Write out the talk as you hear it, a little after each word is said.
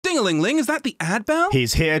Ding-a-ling-ling, is that the ad bell?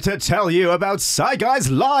 He's here to tell you about SCI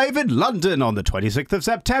GUYS live in London on the 26th of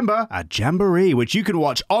September at Jamboree, which you can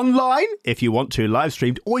watch online if you want to, live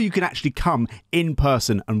streamed, or you can actually come in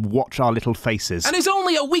person and watch our little faces. And it's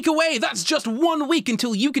only a week away. That's just 1 week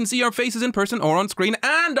until you can see our faces in person or on screen,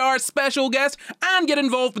 and our special guest, and get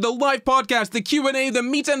involved with the live podcast, the Q&A, the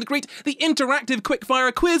meet and greet, the interactive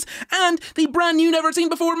quickfire quiz, and the brand new never seen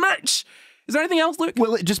before merch. Is there anything else, Luke?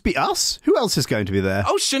 Will it just be us? Who else is going to be there?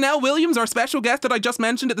 Oh, Chanel Williams, our special guest that I just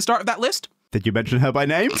mentioned at the start of that list. Did you mention her by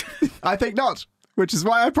name? I think not, which is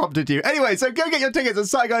why I prompted you. Anyway, so go get your tickets at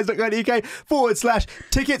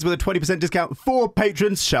sciguys.co.uk/tickets with a 20% discount for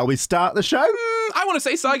patrons. Shall we start the show? I want to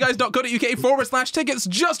say sciguys.co.uk/tickets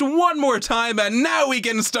just one more time, and now we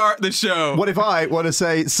can start the show. What if I want to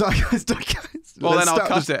say sciguys.co.uk? Well, then I'll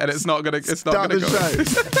cut it, and it's not gonna go. Show.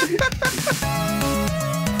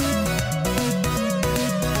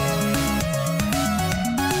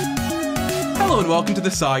 Hello and welcome to the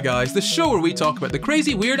SCI Guys, the show where we talk about the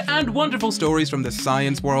crazy, weird and wonderful stories from the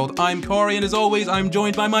science world. I'm Corey, and as always I'm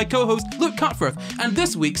joined by my co-host Luke Cutforth and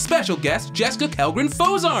this week's special guest Jessica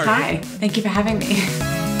Kellgren-Fozard. Hi, thank you for having me.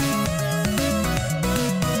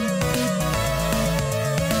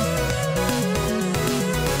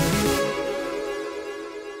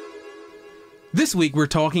 This week we're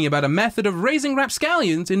talking about a method of raising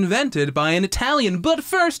rapscallions invented by an Italian. But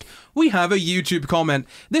first, we have a YouTube comment.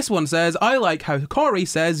 This one says, I like how Corey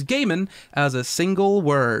says "gamin" as a single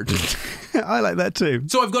word. I like that too.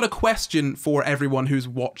 So I've got a question for everyone who's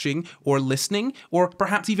watching or listening, or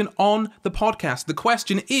perhaps even on the podcast. The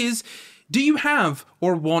question is, do you have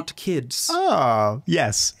or want kids? Oh,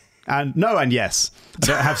 yes. And no and yes. I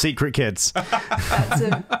don't have secret kids. That's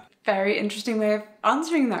a very interesting way of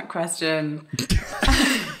answering that question.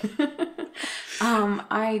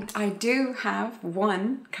 I do have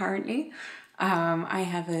one currently. I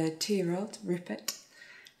have a 2-year-old, Rupert,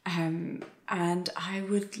 and I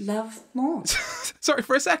would love more. Sorry,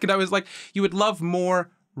 for a second I was like, you would love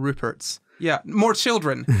more Ruperts. Yeah, more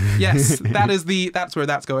children. Yes, that's where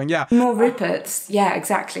that's going. Yeah, more Ruperts. Yeah,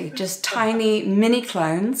 exactly. Just tiny mini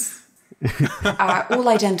clones. All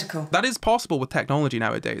identical. That is possible with technology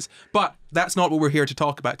nowadays, but that's not what we're here to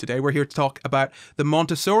talk about today. We're here to talk about the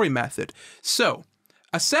Montessori method. So,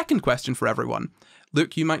 a second question for everyone.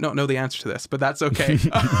 Luke, you might not know the answer to this, but that's okay.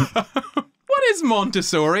 What is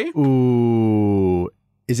Montessori? Ooh,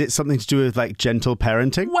 is it something to do with like gentle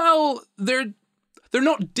parenting? Well, they're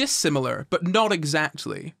not dissimilar, but not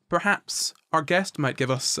exactly. Perhaps our guest might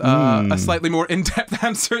give us a slightly more in-depth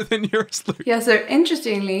answer than yours, Luke. Yeah, so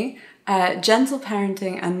interestingly, gentle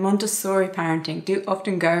parenting and Montessori parenting do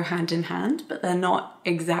often go hand in hand, but they're not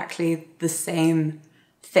exactly the same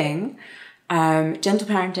thing. Gentle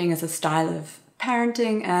parenting is a style of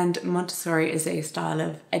parenting, and Montessori is a style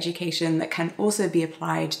of education that can also be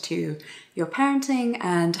applied to your parenting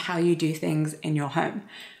and how you do things in your home.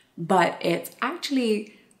 But it's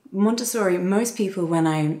actually Montessori. Most people, when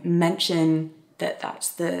I mention that that's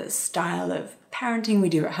the style of parenting we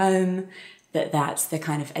do at home, that's the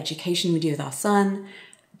kind of education we do with our son,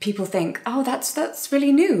 people think, oh, that's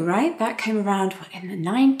really new, right? That came around in the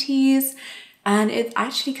 90s, and it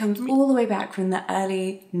actually comes all the way back from the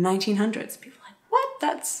early 1900s. People are like, what?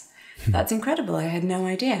 That's incredible. I had no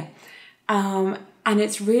idea. And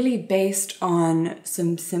it's really based on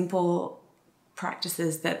some simple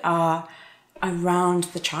practices that are around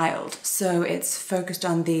the child. So it's focused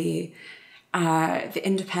on the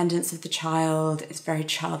independence of the child. It's very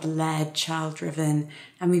child-led, child-driven,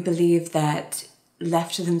 and we believe that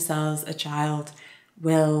left to themselves, a child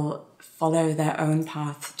will follow their own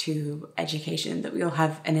path to education, that we all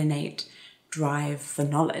have an innate drive for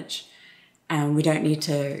knowledge, and we don't need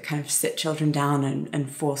to kind of sit children down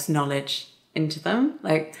and force knowledge into them.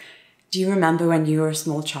 Like, do you remember when you were a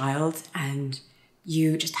small child and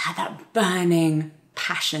you just had that burning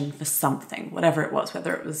passion for something, whatever it was,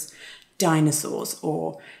 whether it was dinosaurs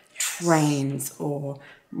or trains, or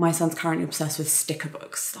my son's currently obsessed with sticker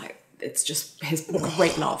books. Like, it's just his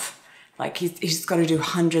great love. Like, he's got to do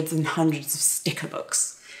hundreds and hundreds of sticker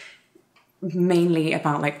books, mainly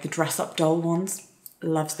about like the dress-up doll ones.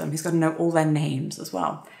 Loves them. He's got to know all their names as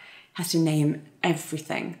well. Has to name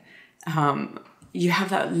everything. You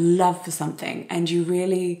have that love for something, and you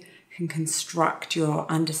really can construct your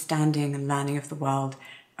understanding and learning of the world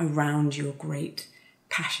around your great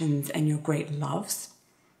passions and your great loves.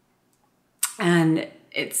 And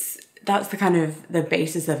that's the kind of the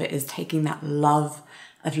basis of it, is taking that love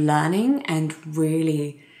of learning and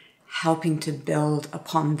really helping to build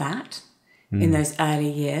upon that in those early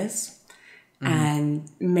years, and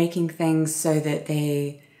making things so that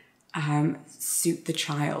they suit the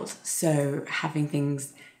child. So having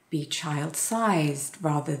things be child-sized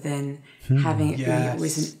rather than having it be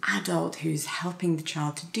always an adult who's helping the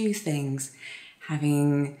child to do things.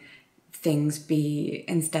 Having things be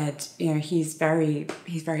instead, he's very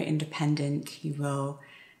independent. He will,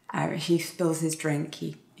 he spills his drink,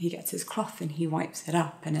 he gets his cloth and he wipes it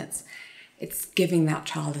up, and it's giving that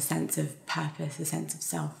child a sense of purpose, a sense of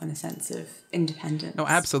self, and a sense of independence. No,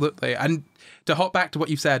 absolutely. And to hop back to what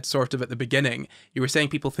you said sort of at the beginning, you were saying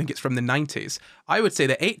people think it's from the 90s. I would say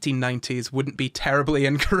the 1890s wouldn't be terribly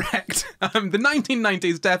incorrect. The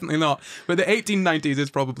 1990s, definitely not. But the 1890s is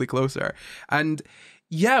probably closer. And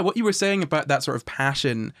yeah, what you were saying about that sort of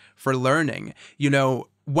passion for learning,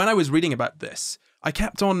 when I was reading about this, I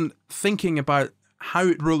kept on thinking about how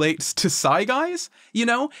it relates to SCI Guys,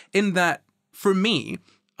 in that for me,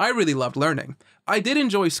 I really loved learning. I did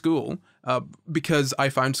enjoy school because I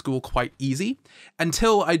found school quite easy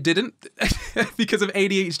until I didn't because of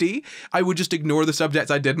ADHD. I would just ignore the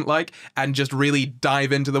subjects I didn't like and just really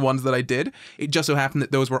dive into the ones that I did. It just so happened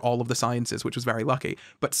that those were all of the sciences, which was very lucky.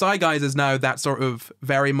 But SCI Guys is now that sort of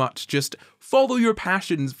very much just follow your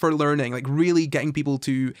passions for learning, like really getting people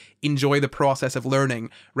to enjoy the process of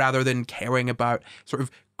learning rather than caring about sort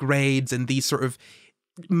of grades and these sort of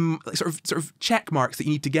check marks that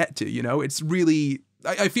you need to get to. It's really,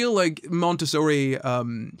 I feel like Montessori,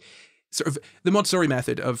 the Montessori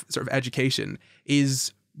method of sort of education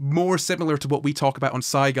is more similar to what we talk about on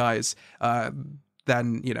SCI Guys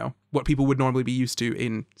than what people would normally be used to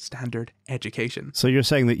in standard education. So you're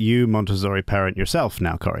saying that you Montessori parent yourself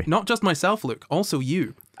now, Corey? Not just myself, Luke, also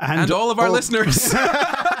you and all of our listeners.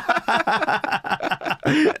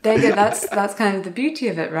 There you go. That's kind of the beauty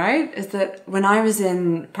of it, right? Is that when I was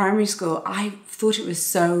in primary school, I thought it was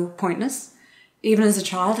so pointless. Even as a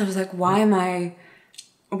child, I was like, why am I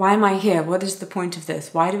here? What is the point of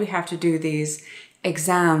this? Why do we have to do these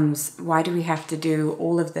exams? Why do we have to do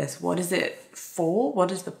all of this? What is it for?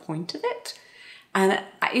 What is the point of it? And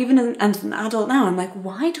even as an adult now, I'm like,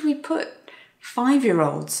 why do we put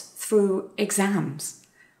 5-year-olds through exams?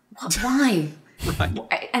 Why?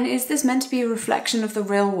 Right. And is this meant to be a reflection of the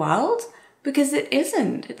real world? Because it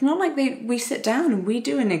isn't. It's not like we sit down and we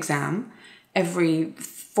do an exam every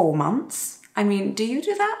 4 months. I mean, do you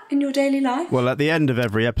do that in your daily life? Well, at the end of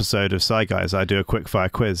every episode of SCI Guys, I do a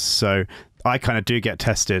quickfire quiz. So I kind of do get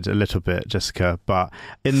tested a little bit, Jessica, but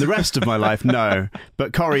in the rest of my life, no.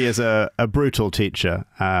 But Corey is a brutal teacher.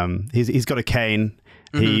 He's got a cane.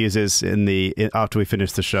 He uses after we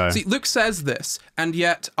finish the show. See, Luke says this, and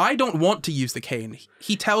yet I don't want to use the cane.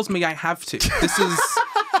 He tells me I have to.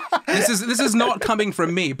 This is not coming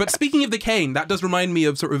from me. But speaking of the cane, that does remind me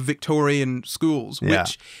of sort of Victorian schools,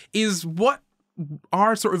 which is what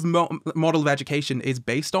our sort of model of education is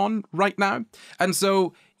based on right now. And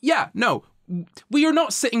so, we are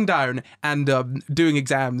not sitting down and doing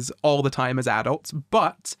exams all the time as adults,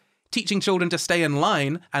 but teaching children to stay in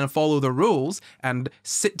line and follow the rules and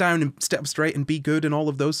sit down and step straight and be good and all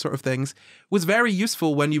of those sort of things was very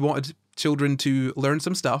useful when you wanted children to learn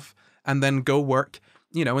some stuff and then go work,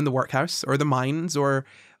 in the workhouse or the mines or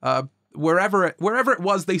wherever it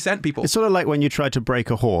was they sent people. It's sort of like when you tried to break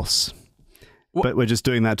a horse. But we're just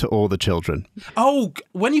doing that to all the children. Oh,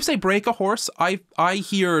 when you say break a horse, I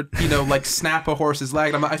hear, like snap a horse's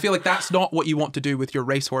leg. I feel like that's not what you want to do with your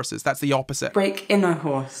race horses. That's the opposite. Break in a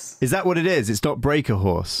horse. Is that what it is? It's not break a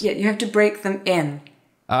horse. Yeah, you have to break them in.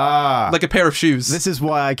 Ah. Like a pair of shoes. This is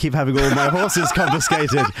why I keep having all my horses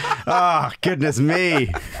confiscated. Ah, goodness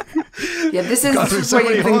me. Yeah, this is where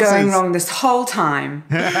you've been going wrong this whole time.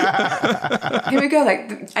 Here we go. Like,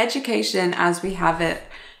 the education as we have it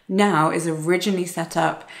now is originally set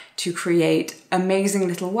up to create amazing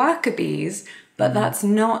little worker bees, but that's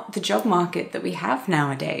not the job market that we have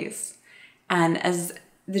nowadays. And as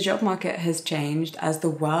the job market has changed, as the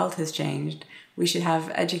world has changed, we should have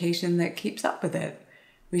education that keeps up with it.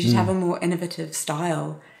 We should have a more innovative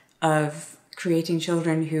style of creating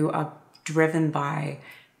children who are driven by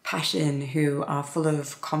passion, who are full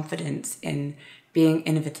of confidence in being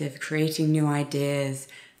innovative, creating new ideas,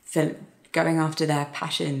 going after their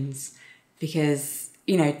passions, because,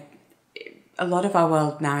 a lot of our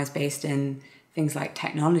world now is based in things like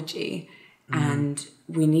technology, and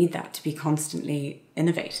we need that to be constantly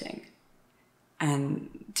innovating. And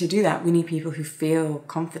to do that, we need people who feel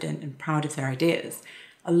confident and proud of their ideas.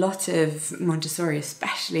 A lot of Montessori,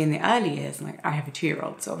 especially in the early years, like I have a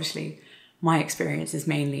 2-year-old, so obviously my experience is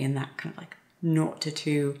mainly in that kind of like 0 to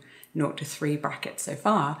 2, 0 to 3 bracket so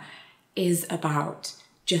far, is about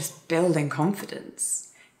just building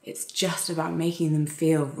confidence. It's just about making them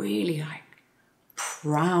feel really like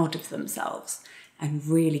proud of themselves and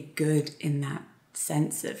really good in that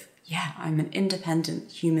sense of, yeah, I'm an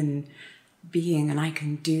independent human being and I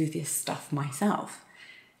can do this stuff myself.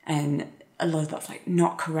 And a lot of that's like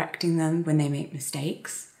not correcting them when they make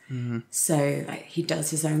mistakes. Mm-hmm. So like he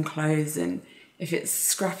does his own clothes, and if it's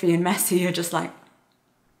scruffy and messy, you're just like,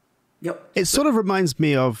 yep. It sort of reminds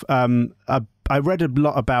me of, I read a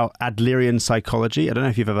lot about Adlerian psychology. I don't know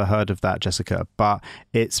if you've ever heard of that, Jessica, but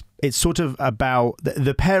it's sort of about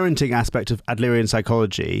the parenting aspect of Adlerian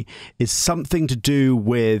psychology is something to do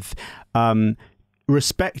with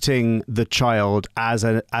respecting the child as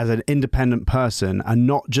an independent person and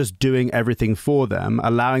not just doing everything for them,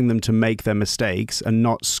 allowing them to make their mistakes and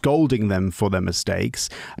not scolding them for their mistakes,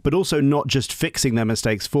 but also not just fixing their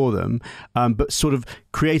mistakes for them, but sort of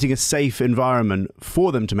creating a safe environment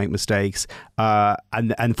for them to make mistakes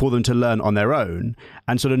and for them to learn on their own,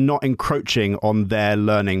 and sort of not encroaching on their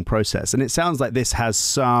learning process. And it sounds like this has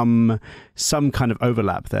some kind of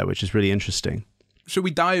overlap there, which is really interesting. Should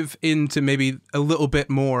we dive into maybe a little bit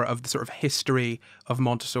more of the sort of history of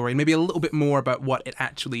Montessori and maybe a little bit more about what it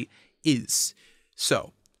actually is?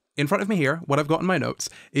 So, in front of me here, what I've got in my notes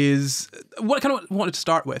is, what I kind of wanted to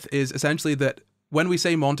start with is essentially that when we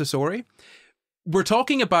say Montessori, we're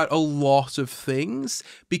talking about a lot of things,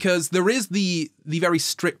 because there is the very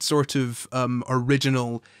strict sort of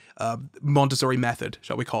original Montessori method,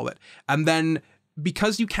 shall we call it, and then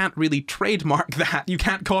because you can't really trademark that, you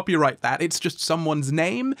can't copyright that, it's just someone's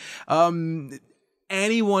name,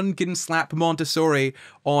 anyone can slap Montessori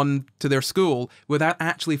on to their school without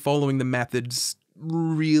actually following the methods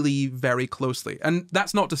really very closely. And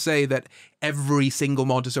that's not to say that every single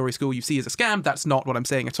Montessori school you see is a scam. That's not what I'm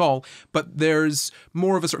saying at all. But there's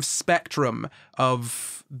more of a sort of spectrum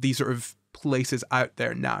of these sort of places out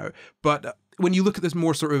there now. But when you look at this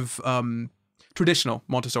more sort of traditional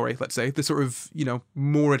Montessori, let's say, the sort of,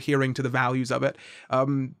 more adhering to the values of it,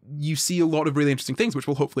 you see a lot of really interesting things, which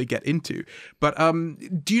we'll hopefully get into. But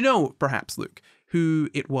do you know, perhaps, Luke, who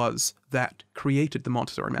it was that created the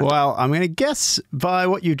Montessori method? Well, I'm going to guess by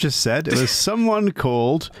what you just said. It was someone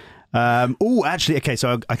called... okay,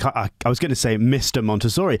 so I was going to say Mr.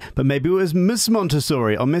 Montessori, but maybe it was Miss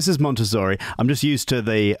Montessori or Mrs. Montessori. I'm just used to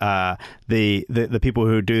the people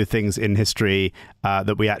who do things in history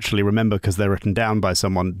that we actually remember because they're written down by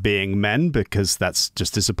someone being men, because that's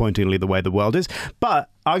just disappointingly the way the world is. But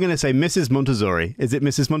I'm going to say Mrs. Montessori. Is it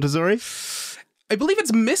Mrs. Montessori? I believe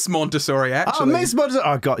it's Miss Montessori, actually. Oh, Miss Montessori.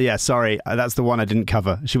 Oh, God, yeah, sorry. That's the one I didn't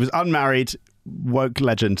cover. She was unmarried. Woke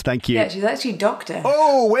legend. Thank you. Yeah, she's actually doctor.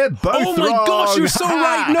 Oh, we're both Oh my wrong. gosh, you're so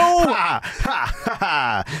right. No.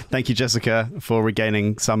 Thank you, Jessica, for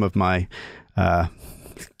regaining some of my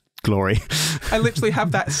glory. I literally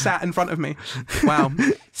have that sat in front of me. Wow.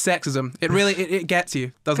 Sexism. It really, it gets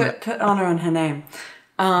you, doesn't it? Put honor on her name.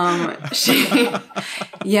 A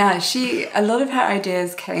lot of her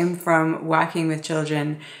ideas came from working with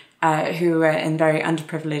children who were in very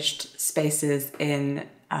underprivileged spaces in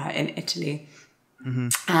Italy, mm-hmm.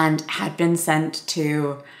 and had been sent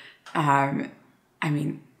to, the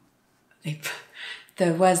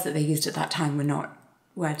words that they used at that time were not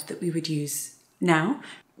words that we would use now.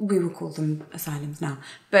 We would call them asylums now.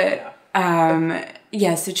 But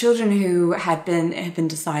so children who had been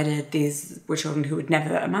decided these were children who would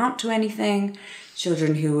never amount to anything,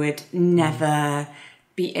 children who would never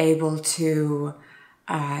be able to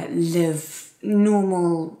live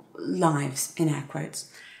normal lives, in air quotes,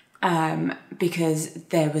 because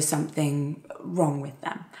there was something wrong with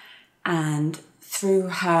them. And through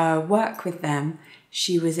her work with them,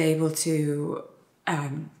 she was able to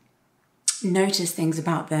notice things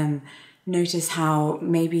about them, notice how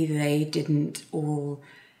maybe they didn't all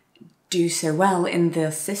do so well in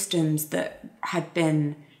the systems that had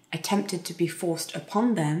been attempted to be forced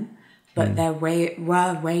upon them, but there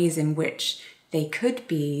were ways in which they could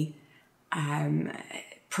be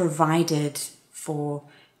provided for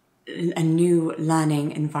a new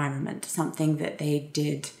learning environment, something that they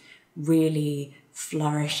did really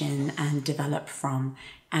flourish in and develop from,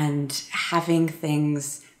 and having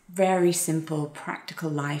things, very simple, practical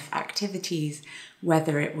life activities,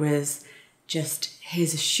 whether it was just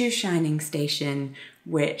here's a shoe shining station,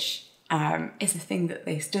 which is a thing that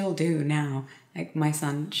they still do now. Like my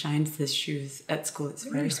son shines his shoes at school. It's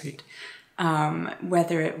very sweet.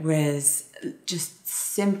 Whether it was just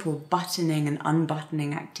simple buttoning and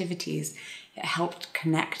unbuttoning activities, it helped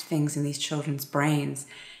connect things in these children's brains,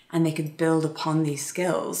 and they could build upon these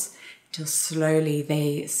skills till slowly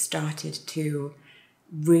they started to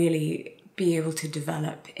really be able to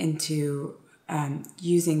develop into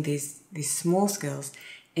using these small skills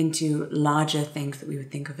into larger things that we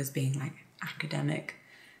would think of as being like academic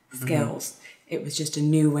skills. It was just a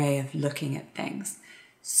new way of looking at things.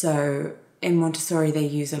 So in Montessori, they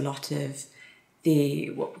use a lot of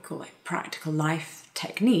what we call like practical life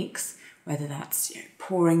techniques, whether that's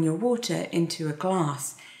pouring your water into a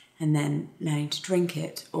glass and then learning to drink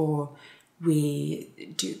it, or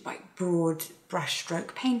we do like broad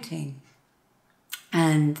brushstroke painting,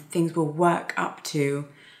 and things will work up to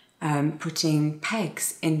putting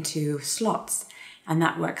pegs into slots, and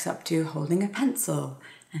that works up to holding a pencil,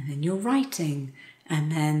 and then you're writing,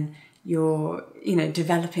 and then you're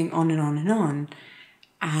developing on and on and on.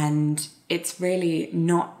 And it's really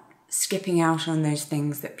not skipping out on those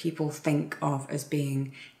things that people think of as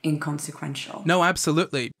being inconsequential. No,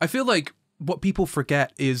 absolutely. I feel like what people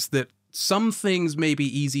forget is that some things may be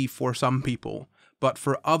easy for some people, but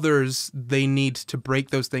for others, they need to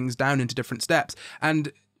break those things down into different steps.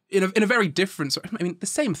 And in a very different, the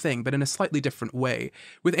same thing, but in a slightly different way.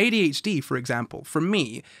 With ADHD, for example, for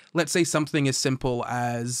me, let's say something as simple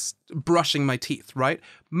as brushing my teeth, right?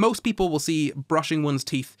 Most people will see brushing one's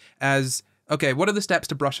teeth as, okay, what are the steps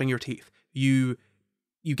to brushing your teeth? You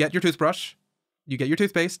get your toothbrush, you get your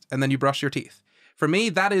toothpaste, and then you brush your teeth. For me,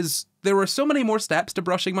 there are so many more steps to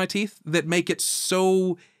brushing my teeth that make it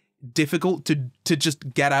so difficult to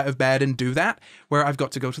just get out of bed and do that, where I've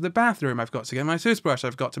got to go to the bathroom, I've got to get my toothbrush,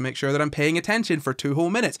 I've got to make sure that I'm paying attention for 2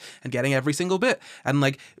 whole minutes and getting every single bit, and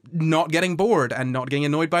like not getting bored and not getting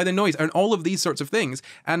annoyed by the noise, and all of these sorts of things.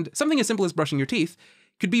 And something as simple as brushing your teeth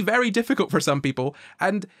could be very difficult for some people,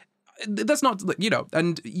 and that's not,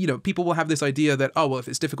 people will have this idea that, oh, well, if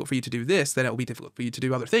it's difficult for you to do this, then it'll be difficult for you to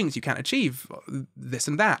do other things. You can't achieve this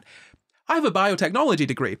and that. I have a biotechnology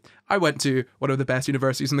degree. I went to one of the best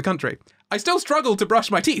universities in the country. I still struggle to brush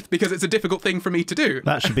my teeth because it's a difficult thing for me to do.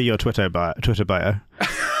 That should be your Twitter bio.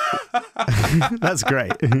 That's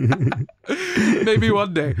great. Maybe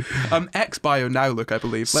one day. X bio now, look, I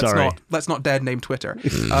believe. Let's not dead name Twitter.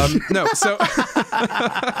 No,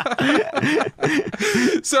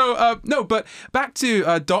 but back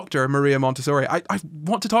to Dr. Maria Montessori. I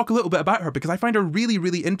want to talk a little bit about her because I find her really,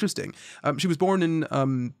 really interesting. She was born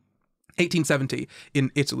in 1870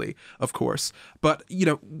 in Italy, of course. But,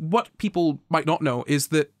 what people might not know is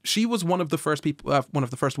that she was one of the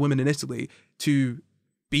first women in Italy to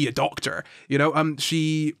be a doctor.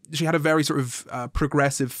 She had a very sort of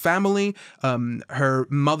progressive family. Her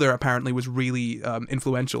mother apparently was really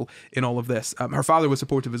influential in all of this. Her father was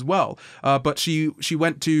supportive as well. But she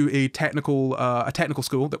went to a technical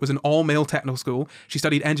school that was an all-male technical school. She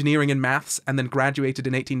studied engineering and maths and then graduated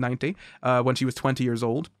in 1890 when she was 20 years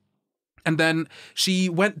old. And then she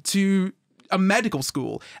went to a medical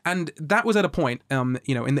school, and that was at a point, in the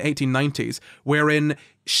 1890s, wherein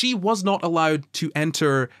she was not allowed to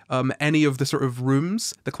enter any of the sort of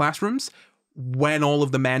rooms, the classrooms, when all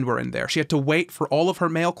of the men were in there. She had to wait for all of her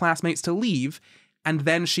male classmates to leave, and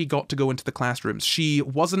then she got to go into the classrooms. She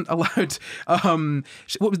wasn't allowed.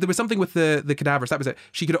 There was something with the cadavers. That was it.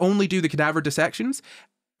 She could only do the cadaver dissections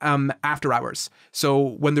after hours. So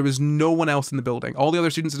when there was no one else in the building, all the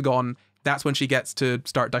other students had gone, that's when she gets to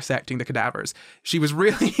start dissecting the cadavers. She was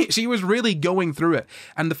really going through it.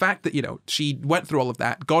 And the fact that, she went through all of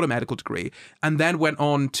that, got a medical degree, and then went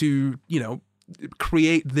on to,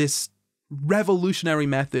 create this revolutionary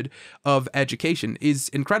method of education is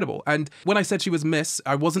incredible. And when I said she was Miss,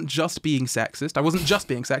 I wasn't just being sexist.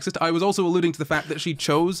 I was also alluding to the fact that she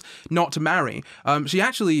chose not to marry. She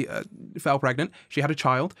actually fell pregnant. She had a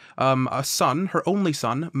child, a son, her only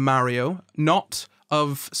son, Mario, not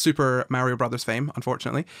of Super Mario Brothers fame,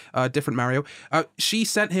 unfortunately, different Mario. She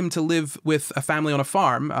sent him to live with a family on a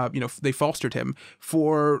farm. They fostered him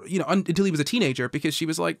for, until he was a teenager, because she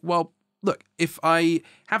was like, well, look, if I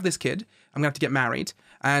have this kid, I'm going to have to get married.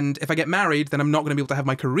 And if I get married, then I'm not going to be able to have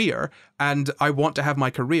my career. And I want to have my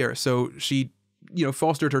career. So she,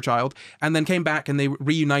 fostered her child and then came back, and they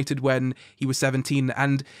reunited when he was 17.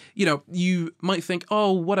 And, you might think,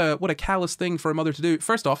 oh, what a callous thing for a mother to do.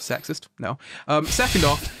 First off, sexist. No. Second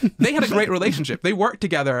off, they had a great relationship. They worked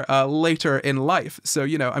together later in life. So,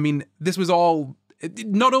 this was all,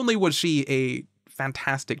 not only was she a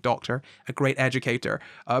fantastic doctor, a great educator.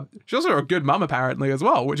 She's also a good mum, apparently, as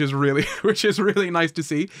well, which is really nice to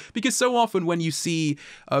see. Because so often when you see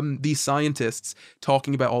these scientists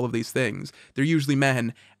talking about all of these things, they're usually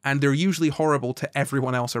men, and they're usually horrible to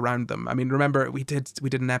everyone else around them. I mean, remember we did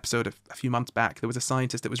an episode a few months back. There was a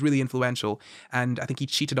scientist that was really influential, and I think he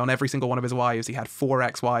cheated on every single one of his wives. He had 4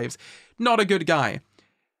 ex-wives. Not a good guy.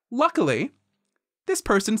 Luckily, this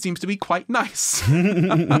person seems to be quite nice.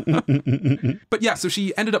 But yeah, so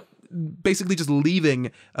she ended up basically just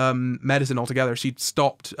leaving medicine altogether. She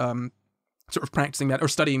stopped sort of practicing or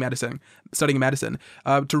studying medicine,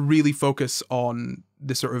 to really focus on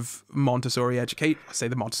the sort of Montessori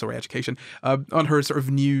education, on her sort of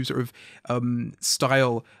new sort of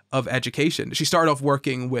style of education. She started off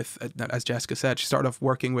working with, as Jessica said,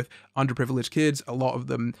 with underprivileged kids, a lot of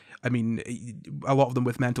them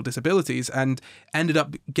with mental disabilities, and ended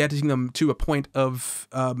up getting them to a point of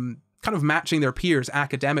kind of matching their peers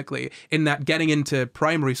academically, in that getting into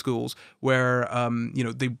primary schools where,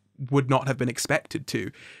 they would not have been expected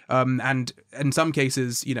to. And in some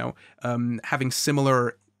cases, having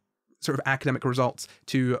similar sort of academic results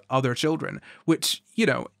to other children, which,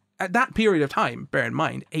 at that period of time, bear in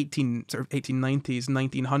mind, 1890s,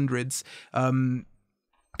 1900s,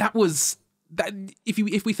 that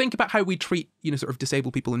if we think about how we treat, sort of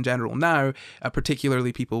disabled people in general now,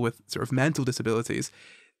 particularly people with sort of mental disabilities,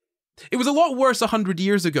 it was a lot worse 100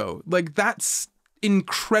 years ago. Like, that's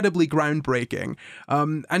incredibly groundbreaking.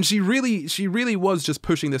 And she really was just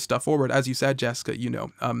pushing this stuff forward, as you said, Jessica,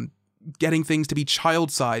 getting things to be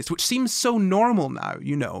child-sized, which seems so normal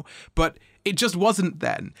now, but it just wasn't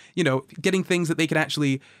then. Getting things that they could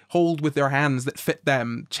actually hold with their hands that fit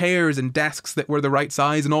them, chairs and desks that were the right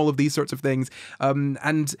size, and all of these sorts of things.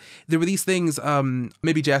 And there were these things,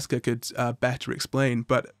 maybe Jessica could better explain,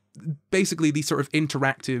 but basically these sort of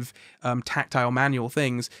interactive, tactile manual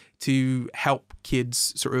things to help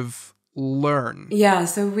kids sort of learn. Yeah,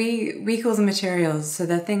 so we call them materials. So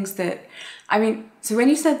they're things that, so when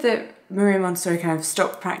you said that Maria Montessori kind of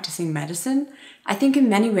stopped practicing medicine, I think in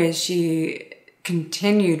many ways she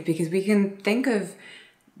continued, because we can think of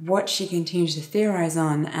what she continued to theorize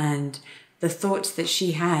on and the thoughts that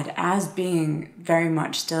she had as being very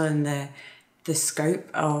much still in the scope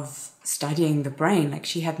of studying the brain. Like,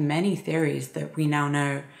 she had many theories that we now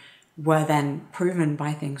know were then proven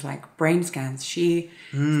by things like brain scans. She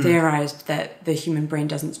theorized that the human brain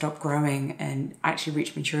doesn't stop growing and actually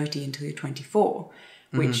reach maturity until you're 24,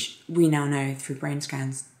 which we now know through brain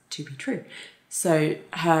scans to be true. So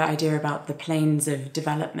her idea about the planes of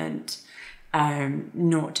development,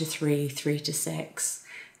 0 to 3, 3 to 6,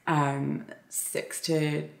 6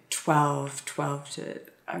 to 12, 12 to...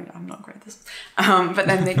 I'm not great at this. But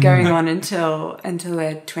then they're going on until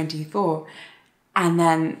they're 24. And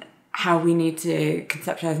then how we need to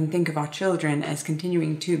conceptualize and think of our children as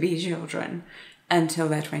continuing to be children until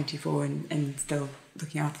they're 24 and still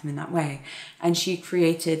looking after them in that way. And she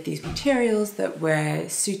created these materials that were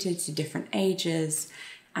suited to different ages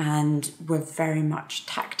and were very much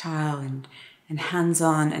tactile and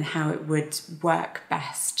hands-on, and how it would work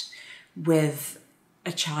best with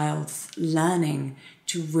a child's learning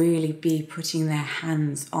to really be putting their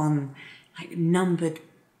hands on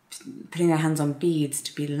putting their hands on beads,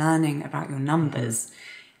 to be learning about your numbers,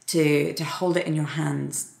 to hold it in your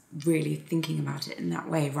hands, really thinking about it in that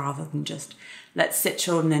way, rather than just let's sit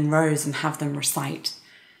children in rows and have them recite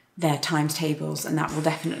their times tables, and that will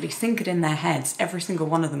definitely sink it in their heads. Every single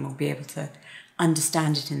one of them will be able to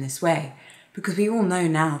understand it in this way, because we all know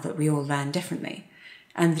now that we all learn differently.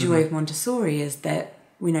 And the joy of Montessori is that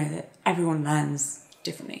we know that everyone learns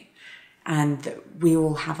differently, and that we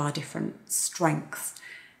all have our different strengths.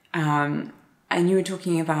 And you were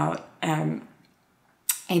talking about ADHD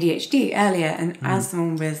earlier, and as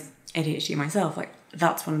someone with ADHD myself, like,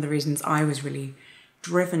 that's one of the reasons I was really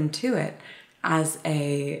driven to it as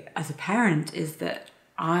a parent, is that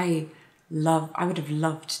I would have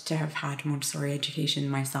loved to have had Montessori education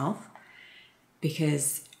myself,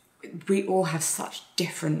 because we all have such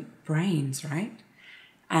different brains, right?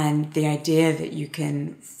 And the idea that you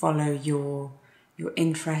can follow your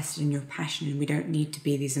interest and your passion, and we don't need to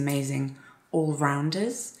be these amazing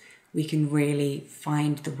all-rounders. We can really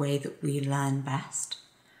find the way that we learn best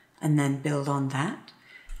and then build on that,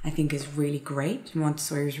 I think is really great.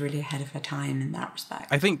 Montessori was really ahead of her time in that respect.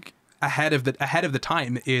 I think ahead of the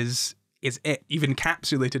time is it. You've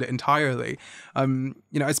encapsulated it entirely.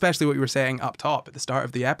 Especially what you were saying up top at the start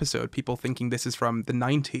of the episode, people thinking this is from the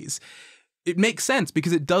 90s. It makes sense,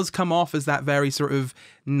 because it does come off as that very sort of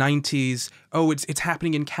 90s, it's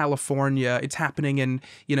happening in California, it's happening in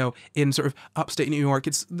sort of upstate New York,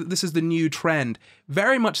 this is the new trend.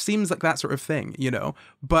 Very much seems like that sort of thing,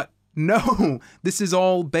 but no, this is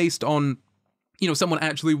all based on someone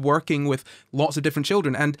actually working with lots of different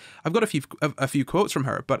children. And I've got a few quotes from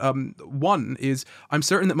her, but one is, "I'm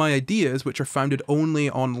certain that my ideas, which are founded only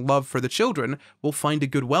on love for the children, will find a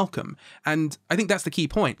good welcome." And I think that's the key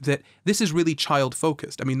point, that this is really child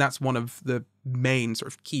focused. I mean, that's one of the main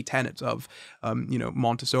sort of key tenets of,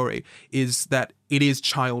 Montessori, is that it is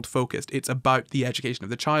child focused. It's about the education of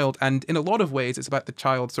the child. And in a lot of ways, it's about the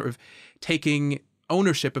child sort of taking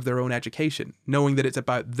ownership of their own education, knowing that it's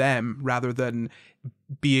about them rather than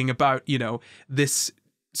being about, this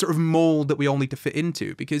sort of mold that we all need to fit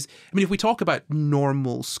into. Because, I mean, if we talk about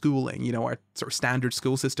normal schooling, our sort of standard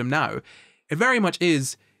school system now, it very much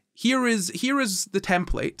is, here is the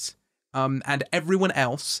template, and everyone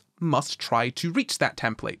else must try to reach that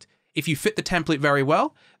template. If you fit the template very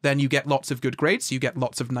well, then you get lots of good grades, you get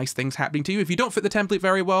lots of nice things happening to you. If you don't fit the template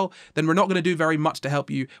very well, then we're not going to do very much to help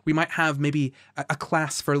you. We might have maybe a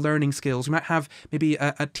class for learning skills. We might have maybe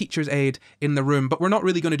a teacher's aide in the room, but we're not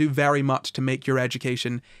really going to do very much to make your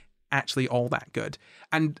education actually all that good.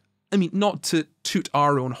 And I mean, not to toot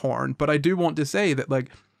our own horn, but I do want to say that, like,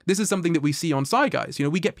 this is something that we see on SCI Guys.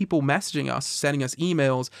 We get people messaging us, sending us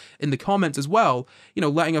emails in the comments as well,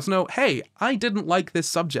 letting us know, hey, I didn't like this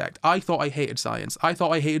subject. I thought I hated science. I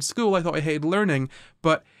thought I hated school. I thought I hated learning.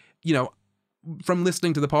 But, from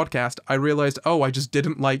listening to the podcast, I realized, I just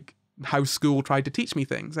didn't like how school tried to teach me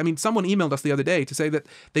things. I mean, someone emailed us the other day to say that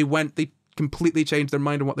they completely changed their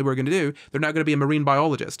mind on what they were going to do. They're now going to be a marine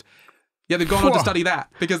biologist. Yeah, they've gone on to study that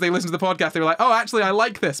because they listened to the podcast. They were like, oh, actually, I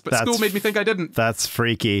like this, but school made me think I didn't. That's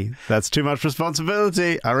freaky. That's too much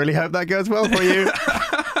responsibility. I really hope that goes well for you.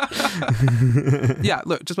 Yeah,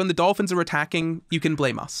 look, just when the dolphins are attacking, you can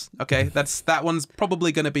blame us, okay? That one's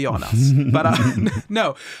probably going to be on us. But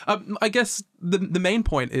no, I guess the main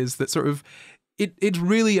point is that sort of it's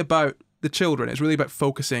really about the children. It's really about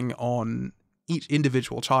focusing on each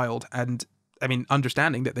individual child and, I mean,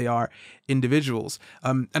 understanding that they are individuals.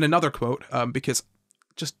 And another quote, because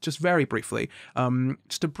just very briefly,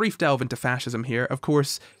 just a brief delve into fascism here. Of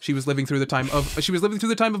course, she was living through the time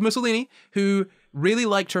of Mussolini, who really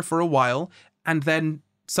liked her for a while, and then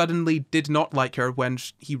suddenly did not like her when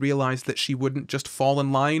he realized that she wouldn't just fall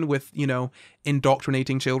in line with,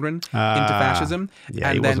 indoctrinating children into fascism. Yeah,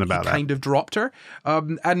 and he then wasn't about he that. kind of dropped her.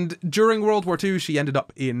 And during World War II, she ended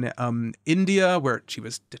up in India, where she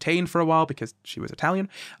was detained for a while because she was Italian.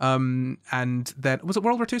 And then, was it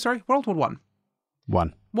World War II? Sorry, World War One.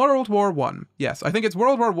 World War One. Yes, I think it's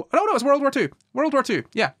World War. No, it's World War II. World War II.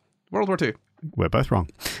 Yeah, World War II. We're both wrong.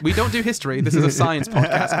 We don't do history. This is a science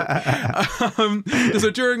podcast.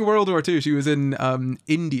 So during World War II, she was in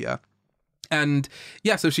India. And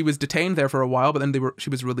yeah, so she was detained there for a while, but then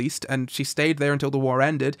she was released, and she stayed there until the war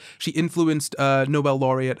ended. She influenced Nobel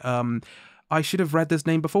laureate, I should have read this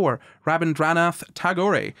name before, Rabindranath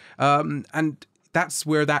Tagore. And that's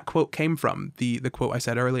where that quote came from, the quote I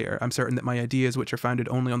said earlier. I'm certain that my ideas, which are founded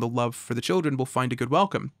only on the love for the children, will find a good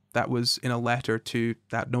welcome. That was in a letter to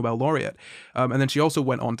that Nobel laureate. And then she also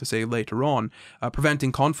went on to say later on,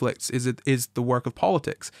 preventing conflicts is the work of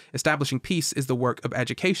politics. Establishing peace is the work of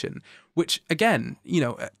education. Which, again,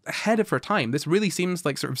 ahead of her time, this really seems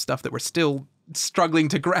like sort of stuff that we're still struggling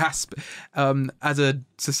to grasp as a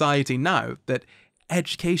society now, that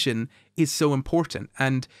education is so important.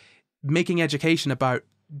 And making education about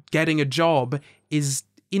getting a job is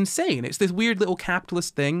insane. It's this weird little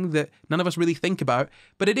capitalist thing that none of us really think about,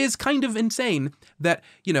 but it is kind of insane that,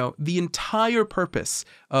 the entire purpose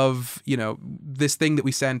of, this thing that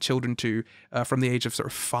we send children to from the age of sort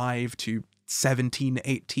of 5 to 17,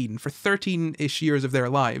 18, for 13-ish years of their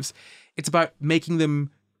lives, it's about making them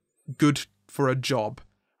good for a job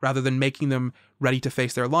rather than making them ready to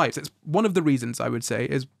face their lives. It's one of the reasons, I would say,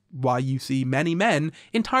 is why you see many men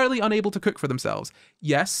entirely unable to cook for themselves.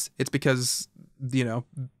 Yes, it's because,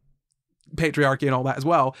 patriarchy and all that as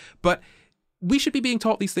well, but we should be being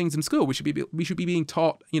taught these things in school. We should be being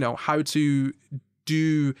taught, how to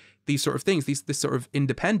do these sort of things, this sort of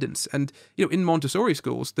independence. And, in Montessori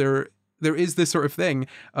schools, there is this sort of thing,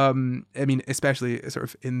 I mean, especially sort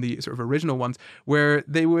of in the sort of original ones, where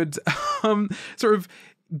they would sort of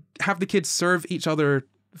have the kids serve each other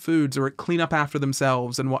foods or clean up after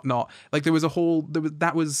themselves and whatnot. Like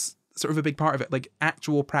that was sort of a big part of it, like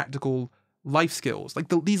actual practical life skills, like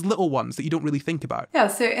these little ones that you don't really think about. Yeah,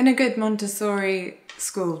 so in a good Montessori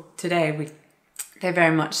school today, they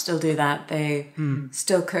very much still do that. They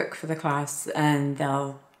still cook for the class, and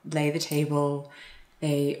they'll lay the table.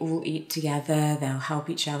 They all eat together. They'll help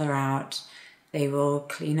each other out. They will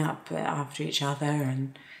clean up after each other,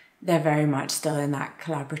 and they're very much still in that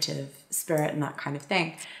collaborative spirit and that kind of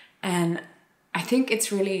thing. And I think it is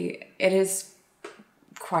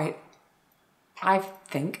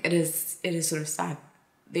sort of sad,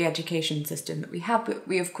 the education system that we have, but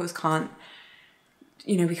we of course can't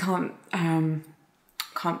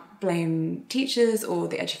blame teachers or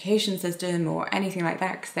the education system or anything like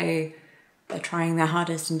that, because they're trying their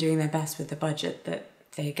hardest and doing their best with the budget that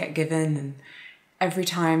they get given. And every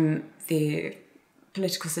time the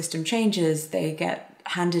political system changes, they get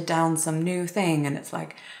handed down some new thing and it's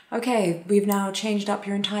like, okay, we've now changed up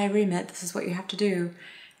your entire remit. This is what you have to do.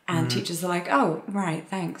 And teachers are like, oh, right,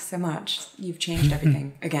 thanks so much. You've changed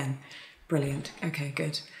everything again. Brilliant. Okay,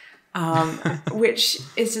 good. Which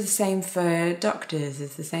is the same for doctors,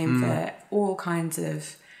 is the same for all kinds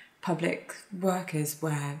of public workers,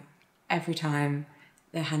 where every time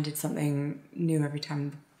they're handed something new, every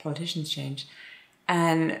time politicians change.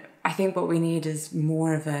 And I think what we need is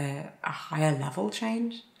more of a higher level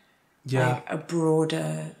change. Yeah. Like a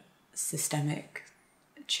broader systemic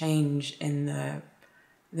change in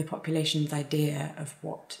the population's idea of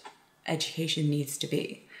what education needs to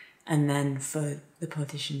be, and then for the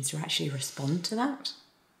politicians to actually respond to that,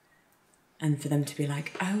 and for them to be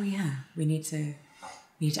like, oh yeah, we need to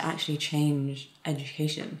actually change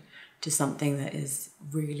education to something that is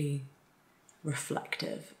really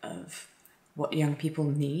reflective of what young people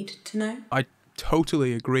need to know. I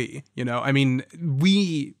totally agree. You know, I mean,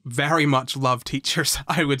 we very much love teachers,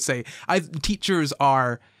 I would say. Teachers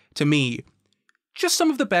are, to me, just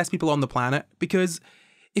some of the best people on the planet, because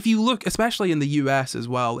if you look, especially in the US as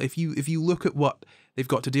well, if you look at what they've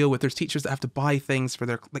got to deal with, there's teachers that have to buy things for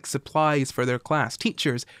their, like, supplies for their class.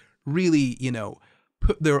 Teachers really, you know,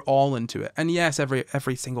 put their all into it. And yes,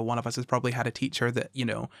 every single one of us has probably had a teacher that, you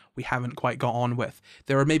know, we haven't quite got on with.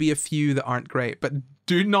 There are maybe a few that aren't great, but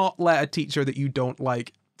do not let a teacher that you don't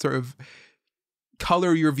like sort of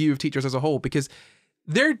color your view of teachers as a whole, because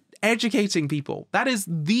they're educating people. That is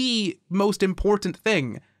the most important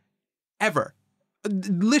thing ever.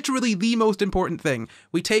 Literally the most important thing.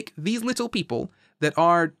 We take these little people that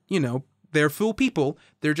are, you know, they're full people.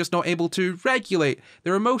 They're just not able to regulate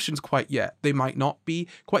their emotions quite yet. They might not be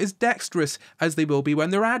quite as dexterous as they will be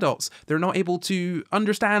when they're adults. They're not able to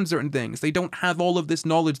understand certain things. They don't have all of this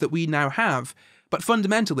knowledge that we now have. But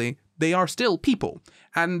fundamentally, they are still people.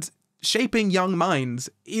 And shaping young minds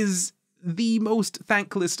is the most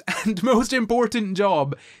thankless and most important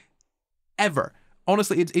job ever.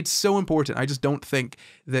 Honestly, it's so important. I just don't think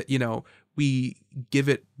that, you know, we give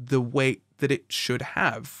it the weight that it should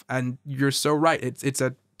have. And you're so right. It's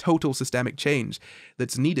a total systemic change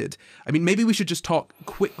that's needed. I mean, maybe we should just talk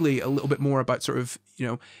quickly a little bit more about sort of, you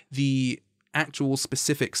know, the actual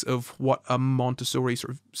specifics of what a Montessori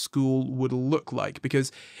sort of school would look like,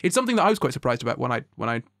 because it's something that I was quite surprised about when I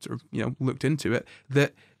sort of, you know, looked into it,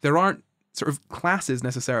 that there aren't sort of classes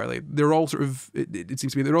necessarily. They're all sort of, it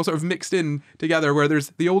seems to me, they're all sort of mixed in together, where there's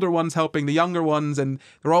the older ones helping the younger ones and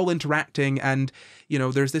they're all interacting. And, you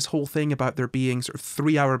know, there's this whole thing about there being sort of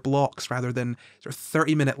 3-hour blocks rather than sort of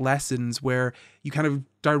 30-minute lessons where you kind of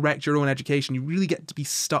direct your own education. You really get to be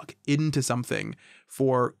stuck into something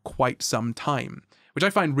for quite some time, which I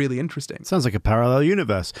find really interesting. Sounds like a parallel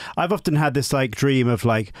universe. I've often had this like dream of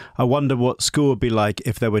like, I wonder what school would be like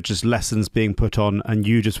if there were just lessons being put on and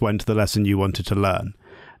you just went to the lesson you wanted to learn.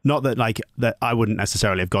 Not that like that I wouldn't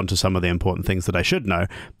necessarily have gone to some of the important things that I should know,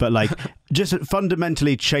 but like just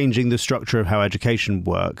fundamentally changing the structure of how education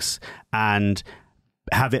works and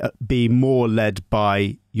have it be more led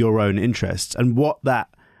by your own interests, and what that,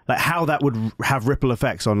 like how that would have ripple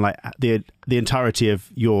effects on like the entirety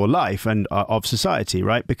of your life and of society,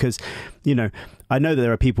 right? Because, you know, I know that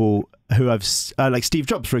there are people who have, like Steve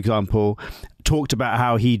Jobs, for example, talked about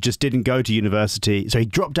how he just didn't go to university. So he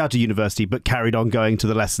dropped out of university, but carried on going to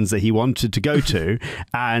the lessons that he wanted to go to.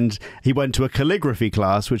 And he went to a calligraphy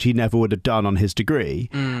class, which he never would have done on his degree.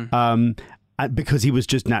 Because he was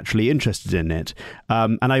just naturally interested in it.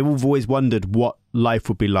 And I've always wondered what life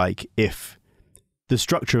would be like if the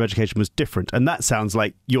structure of education was different. And that sounds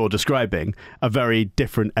like you're describing a very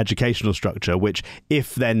different educational structure, which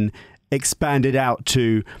if then expanded out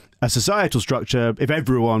to a societal structure, if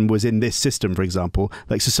everyone was in this system, for example,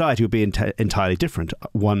 like society would be entirely different,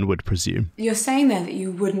 one would presume. You're saying there that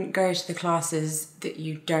you wouldn't go to the classes that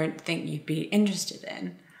you don't think you'd be interested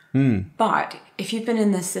in. But if you've been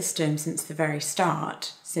in this system since the very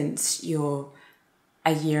start, since you're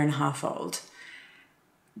a year and a half old,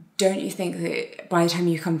 don't you think that by the time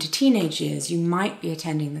you come to teenage years, you might be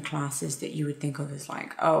attending the classes that you would think of as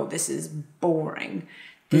like, oh, this is boring.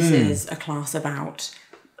 This is a class about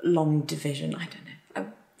long division. I don't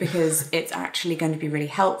know. Because it's actually going to be really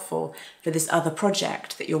helpful for this other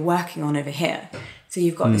project that you're working on over here. So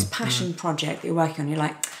you've got this passion project that you're working on. You're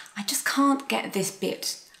like, I just can't get this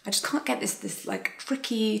bit. I just can't get this like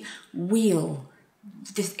tricky wheel.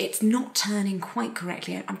 It's not turning quite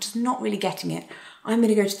correctly. I'm just not really getting it. I'm going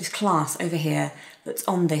to go to this class over here that's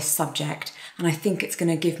on this subject, and I think it's going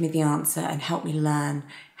to give me the answer and help me learn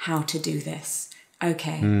how to do this.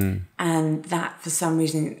 Okay. And that, for some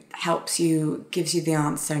reason, helps you, gives you the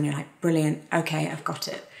answer, and you're like, brilliant. Okay, I've got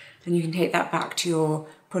it. and you can take that back to your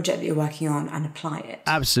project that you're working on and apply it.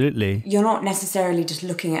 Absolutely. You're not necessarily just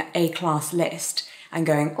looking at a class list and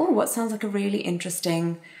going, oh, what sounds like a really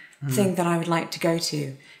interesting thing that I would like to go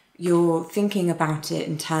to. You're thinking about it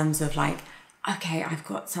in terms of like, okay, I've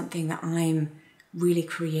got something that I'm really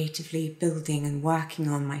creatively building and working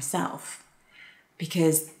on myself.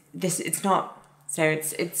 Because it's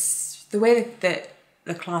the way that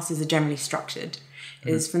the classes are generally structured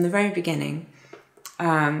is from the very beginning, you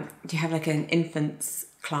have like an infants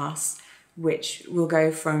class, which will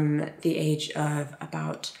go from the age of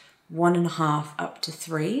about 1.5 up to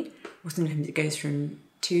 3, or sometimes it goes from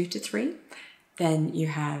 2 to 3. Then you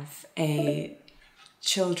have a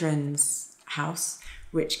children's house,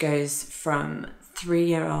 which goes from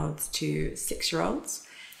 3-year-olds to 6-year-olds.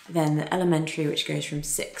 Then the elementary, which goes from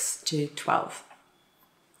 6 to 12.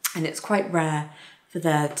 And it's quite rare for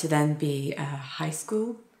there to then be a high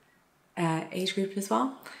school age group as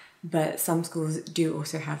well. But some schools do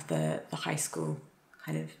also have the high school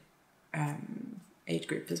kind of age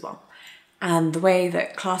group as well. And the way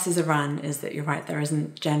that classes are run is that you're right, there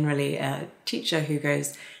isn't generally a teacher who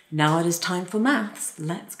goes, now it is time for maths,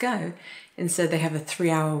 let's go. Instead, they have a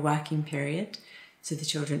 3-hour working period. So the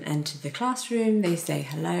children enter the classroom, they say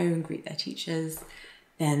hello and greet their teachers.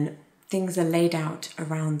 Then things are laid out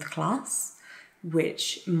around the class,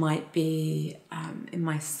 which might be, in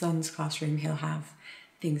my son's classroom, he'll have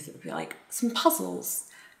things that would be like some puzzles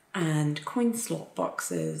and coin slot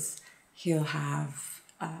boxes. He'll have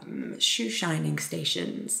shoe shining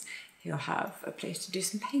stations. He'll have a place to do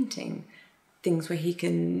some painting, things where he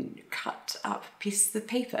can cut up pieces of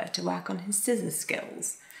paper to work on his scissors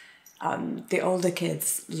skills. The older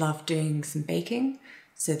kids love doing some baking,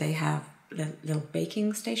 so they have little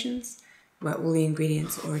baking stations where all the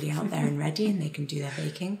ingredients are already out there and ready, and they can do their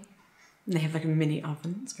baking. And they have like a mini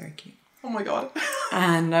oven. It's very cute. Oh my God.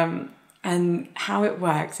 And how it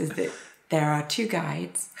works is that there are 2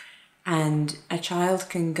 guides, and a child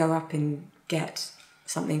can go up and get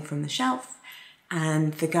something from the shelf,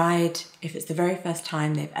 and the guide, if it's the very first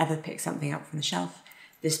time they've ever picked something up from the shelf,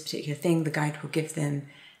 this particular thing, the guide will give them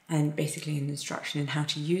and basically an instruction in how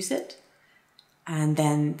to use it. And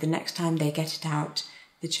then the next time they get it out,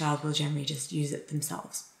 the child will generally just use it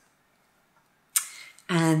themselves.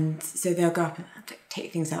 And so they'll go up and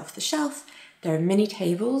take things out of the shelf. There are mini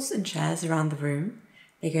tables and chairs around the room.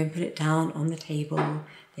 They go and put it down on the table.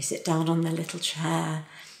 They sit down on their little chair.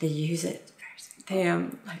 They use it. They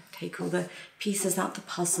take all the pieces out the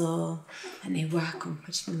puzzle and they work on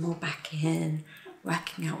putting them all back in,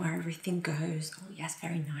 working out where everything goes. Oh yes,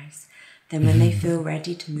 very nice. Then when they feel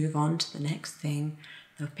ready to move on to the next thing,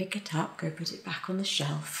 they'll pick it up, go put it back on the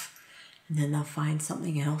shelf, and then they'll find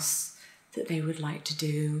something else that they would like to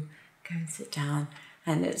do, go and sit down.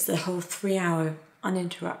 And it's the whole 3-hour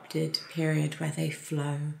uninterrupted period where they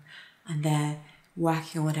flow and they're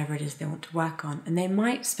working on whatever it is they want to work on. And they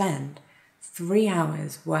might spend 3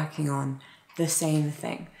 hours working on the same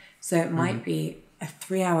thing. So it might be a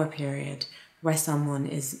 3-hour period where someone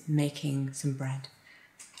is making some bread.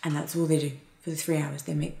 And that's all they do for the 3 hours.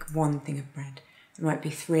 They make one thing of bread. It might be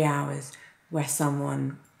 3 hours where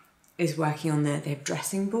someone is working on they have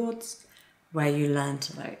dressing boards where you learn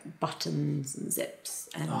to like buttons and zips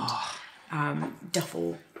and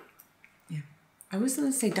duffel. Yeah, I was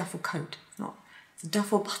going to say duffel coat. It's a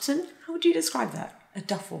duffel button. How would you describe that? A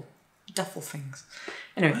duffel things.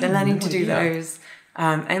 Anyway, they're learning to do those.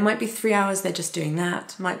 And it might be 3 hours they're just doing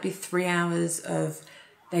that. It might be 3 hours of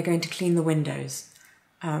they're going to clean the windows.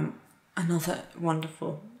 Another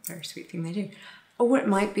wonderful, very sweet thing they do. Or it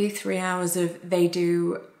might be 3 hours of they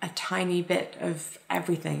do a tiny bit of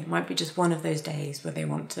everything. It might be just one of those days where they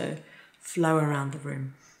want to flow around the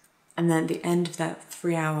room. And then at the end of that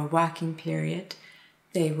 3-hour working period,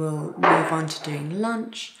 they will move on to doing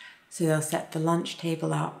lunch. So they'll set the lunch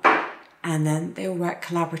table up and then they'll work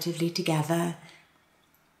collaboratively together,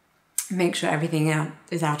 make sure everything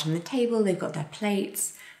is out on the table. They've got their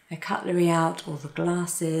plates, their cutlery out, all the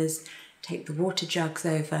glasses, take the water jugs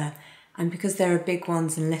over. And because there are big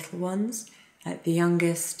ones and little ones, like the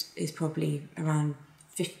youngest is probably around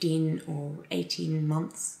 15 or 18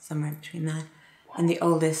 months, somewhere between there. And the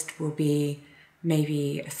oldest will be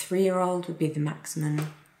maybe a 3-year-old would be the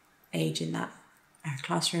maximum age in that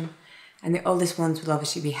classroom. And the oldest ones will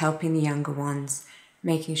obviously be helping the younger ones,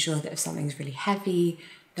 making sure that if something's really heavy,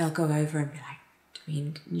 they'll go over and be like, do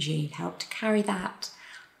you need help to carry that?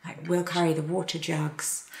 Like, we'll carry the water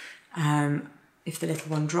jugs. If the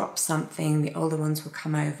little one drops something, the older ones will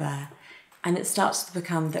come over. And it starts to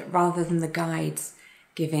become that rather than the guides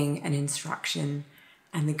giving an instruction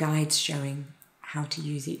and the guides showing how to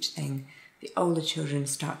use each thing, the older children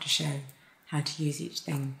start to show how to use each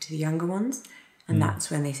thing to the younger ones. And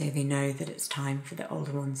that's when they say they know that it's time for the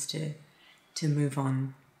older ones to move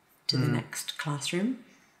on to the next classroom,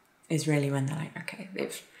 is really when they're like, okay,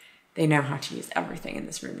 they know how to use everything in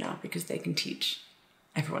this room now because they can teach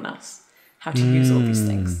everyone else how to use all these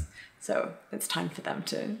things. So it's time for them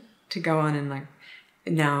to go on and like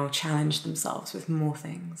now challenge themselves with more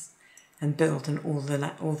things and build on all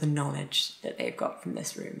the knowledge that they've got from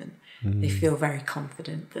this room, and they feel very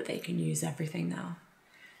confident that they can use everything now.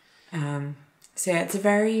 So yeah, it's a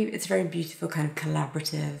very beautiful kind of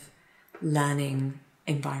collaborative learning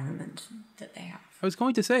environment that they have. I was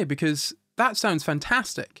going to say, because that sounds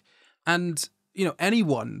fantastic. And,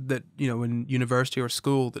 anyone that, in university or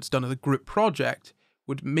school that's done a group project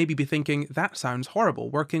would maybe be thinking, that sounds horrible.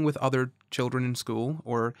 Working with other children in school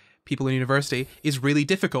or people in university is really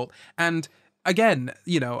difficult. And again,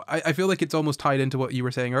 I feel like it's almost tied into what you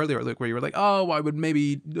were saying earlier, Luke, where you were like, oh, I would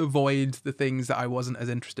maybe avoid the things that I wasn't as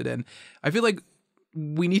interested in. I feel like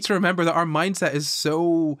we need to remember that our mindset is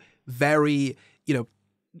so very,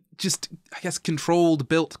 just, I guess, controlled,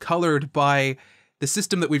 built, colored by the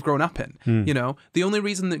system that we've grown up in. The only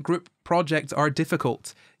reason that group projects are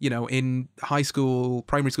difficult, in high school,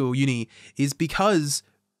 primary school, uni, is because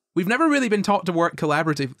we've never really been taught to work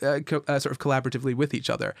collaboratively with each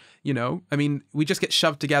other. I mean, we just get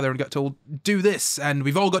shoved together and get told, do this, and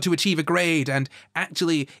we've all got to achieve a grade. And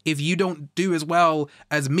actually, if you don't do as well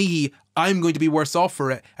as me, I'm going to be worse off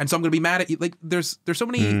for it. And so I'm going to be mad at you. Like, there's so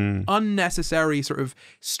many unnecessary sort of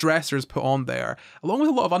stressors put on there, along with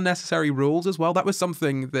a lot of unnecessary rules as well. That was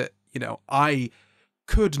something that, I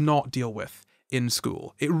could not deal with in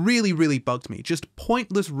school. It really, really bugged me. Just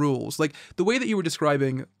pointless rules. Like the way that you were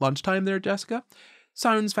describing lunchtime there, Jessica,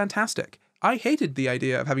 sounds fantastic. I hated the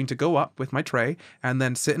idea of having to go up with my tray and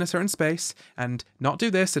then sit in a certain space and not do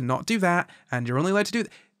this and not do that, and you're only allowed to do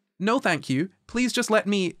no, thank you. Please just let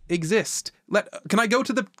me exist. Can I go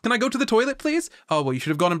to the toilet, please? Oh, well, you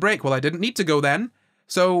should have gone on break. Well, I didn't need to go then.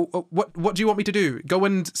 So what do you want me to do? Go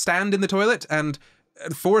and stand in the toilet and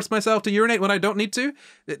force myself to urinate when I don't need to?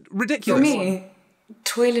 Ridiculous. For me,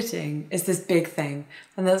 toileting is this big thing,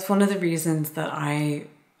 and that's one of the reasons that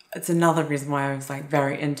it's another reason why I was like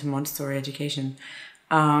very into Montessori education,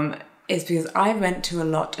 is because I went to a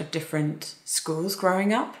lot of different schools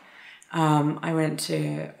growing up. I went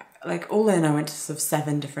to I went to sort of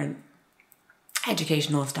 7 different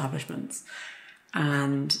educational establishments,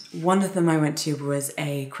 and one of them I went to was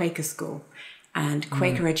a Quaker school. And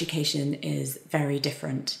Quaker education is very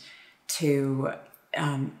different to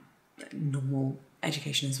normal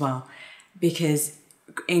education as well. Because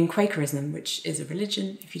in Quakerism, which is a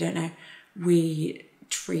religion, if you don't know, we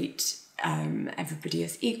treat everybody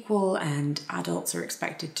as equal, and adults are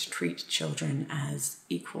expected to treat children as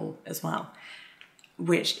equal as well.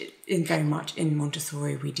 Which very much in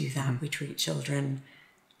Montessori, we do that. We treat children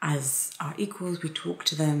as our equals. We talk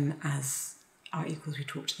to them as our equals. We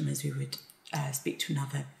talk to them as we would speak to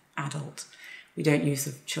another adult. We don't use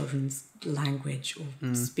of children's language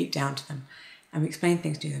or speak down to them, and we explain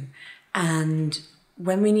things to them. And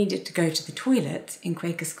when we needed to go to the toilet in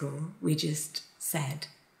Quaker school, we just said,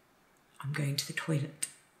 I'm going to the toilet.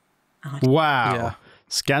 Wow. Yeah.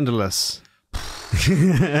 Scandalous.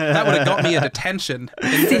 That would have got me a detention.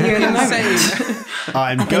 See you in a moment.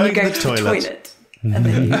 I'm and going then you go to the toilet. And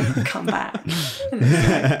then you come back. And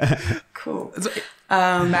it's like, cool.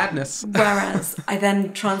 Madness. Whereas I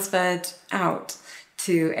then transferred out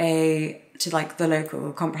to the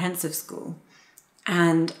local comprehensive school,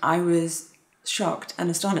 and I was shocked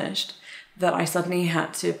and astonished that I suddenly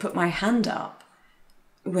had to put my hand up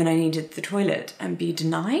when I needed the toilet and be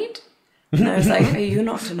denied. And I was like, you're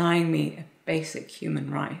not denying me a basic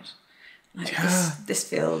human right. Like, this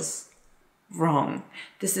feels wrong.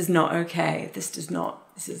 This is not okay. This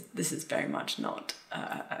is very much not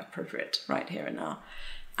appropriate right here and now.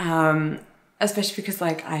 Especially because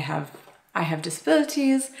like I have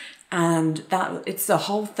disabilities, and that it's a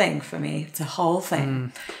whole thing for me. It's a whole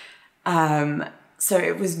thing. So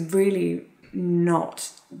it was really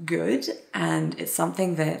not good, and it's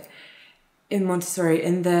something that in Montessori,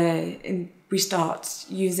 we start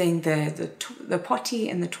using the potty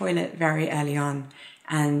in the toilet very early on,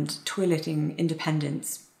 and toileting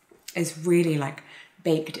independence is really like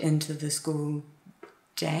baked into the school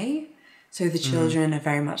day. So the children are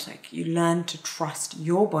very much like, you learn to trust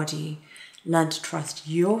your body, learn to trust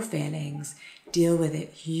your feelings, deal with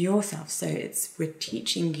it yourself. So we're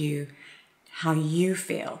teaching you how you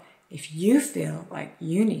feel. If you feel like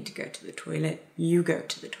you need to go to the toilet, you go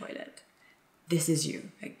to the toilet. This is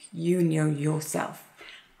you. Like, you know yourself.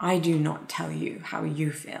 I do not tell you how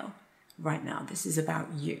you feel. right now. This is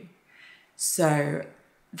about you. So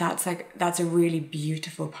that's a really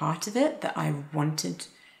beautiful part of it that I wanted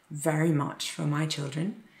very much for my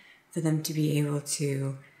children, for them to be able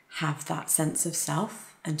to have that sense of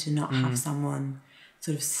self and to not have someone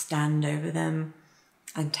sort of stand over them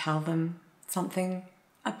and tell them something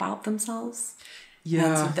about themselves. Yeah.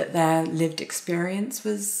 And so that their lived experience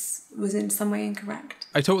was in some way incorrect.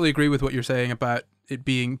 I totally agree with what you're saying about it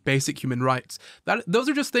being basic human rights. Those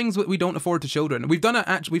are just things that we don't afford to children. We've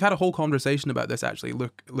had a whole conversation about this, actually,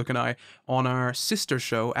 Luke and I, on our sister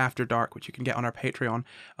show After Dark, which you can get on our Patreon.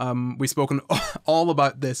 We've spoken all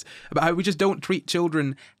about this, about how we just don't treat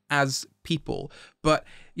children as people. But,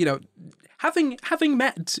 you know, having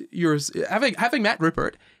met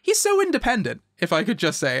Rupert, he's so independent, if I could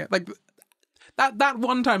just say. Like, that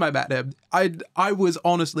one time I met him, I was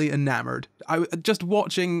honestly enamored. Just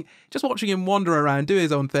watching him wander around, do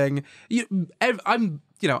his own thing.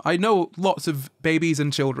 I know lots of babies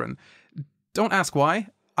and children. Don't ask why.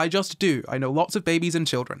 I just do. I know lots of babies and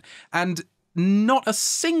children, and not a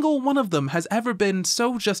single one of them has ever been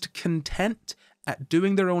so just content at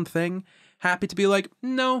doing their own thing, happy to be like,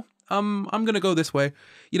 no, I'm gonna go this way.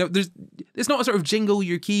 You know, it's not a sort of jingle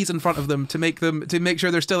your keys in front of them to make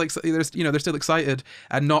sure they're still excited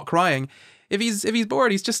and not crying. If he's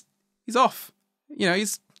bored, he's off. You know,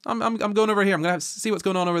 I'm going over here. I'm gonna see what's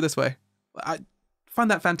going on over this way. I find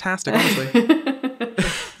that fantastic, honestly.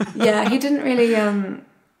 Yeah, he didn't really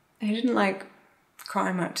he didn't like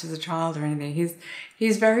cry much as a child or anything.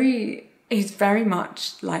 He's very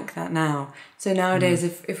much like that now. So nowadays,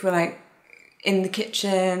 if we're like in the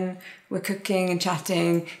kitchen, we're cooking and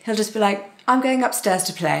chatting, he'll just be like, I'm going upstairs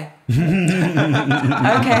to play.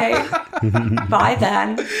 Okay, bye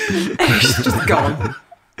then. He's just gone.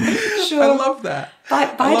 Sure. I love that.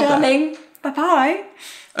 Bye darling. That.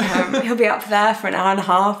 Bye-bye. He'll be up there for an hour and a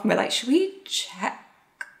half and we're like, should we check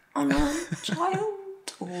on our child?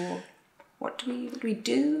 Or what do we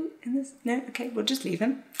do in this? No? Okay, we'll just leave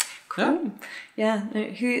him. Cool. Yeah, no,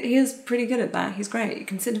 he is pretty good at that. He's great. You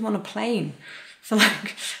can send him on a plane for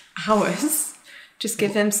like hours. Just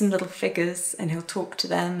give him some little figures and he'll talk to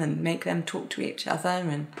them and make them talk to each other,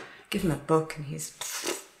 and give him a book and he's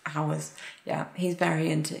hours. Yeah, he's very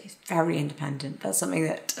independent. That's something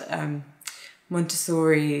that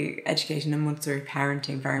Montessori education and Montessori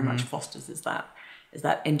parenting very much fosters, is that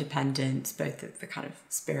independence, both of the kind of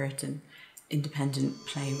spirit and independent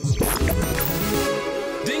play.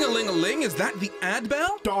 Ding-a-ling-a-ling, is that the ad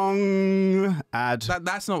bell? Dong. Ad.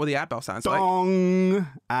 That's not what the ad bell sounds like. Dong.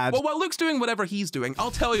 Ad. Well, while Luke's doing whatever he's doing,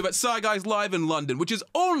 I'll tell you about SCI GUYS Live in London, which is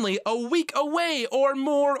only a week away, or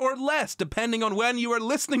more or less, depending on when you are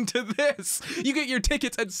listening to this. You get your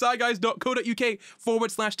tickets at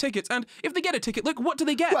sciguys.co.uk/tickets, and if they get a ticket, Luke, what do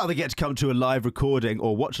they get? Well, they get to come to a live recording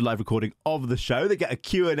or watch a live recording of the show. They get a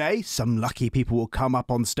Q&A. Some lucky people will come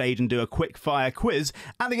up on stage and do a quick fire quiz,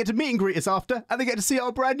 and they get to meet and greet us after, and they get to see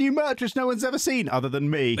our brand new merch, which no one's ever seen other than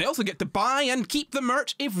me. They also get to buy and keep the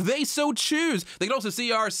merch if they so choose. They can also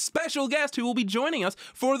see our special guest who will be joining us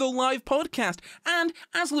for the live podcast. And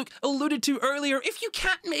as Luke alluded to earlier, if you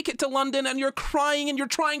can't make it to London and you're crying and you're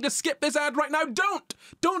trying to skip this ad right now, don't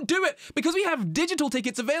do it, because we have digital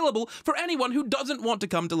tickets available for anyone who doesn't want to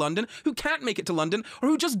come to London, who can't make it to London, or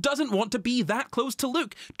who just doesn't want to be that close to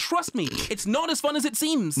Luke. Trust me, it's not as fun as it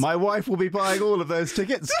seems. My wife will be buying all of those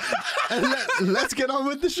tickets. Let's get on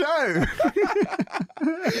with the show.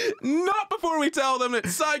 Not before we tell them that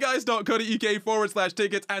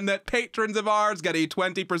sciguys.co.uk/tickets and that patrons of ours get a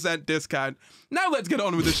 20% discount. Now let's get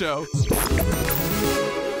on with the show.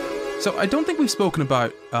 So I don't think we've spoken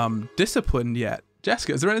about discipline yet.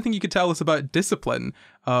 Jessica, is there anything you could tell us about discipline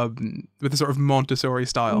with the sort of Montessori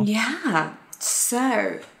style? Yeah.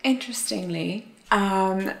 So, interestingly,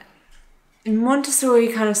 Montessori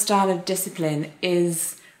kind of style of discipline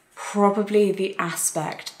is probably the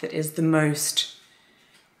aspect that is the most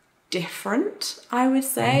different, I would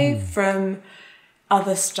say, from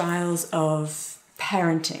other styles of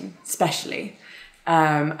parenting, especially.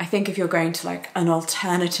 I think if you're going to like an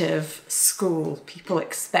alternative school, people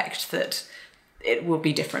expect that it will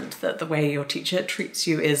be different, that the way your teacher treats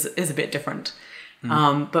you is a bit different.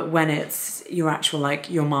 But when it's your actual,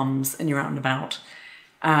 like your mums and you're out and about,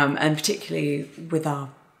 and particularly with our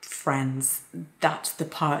friends, that's the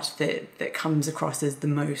part that comes across as the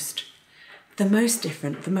most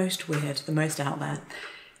different, the most weird, the most out there,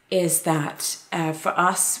 is that for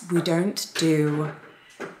us, we don't do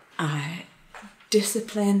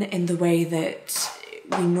discipline in the way that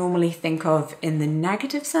we normally think of in the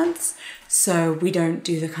negative sense. So we don't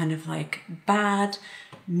do the kind of like bad,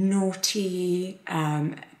 naughty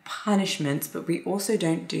punishments, but we also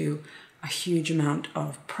don't do a huge amount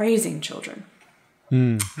of praising children.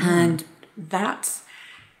 And that's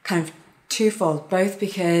kind of twofold, both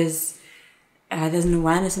because there's an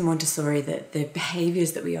awareness in Montessori that the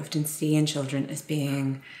behaviors that we often see in children as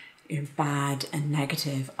being bad and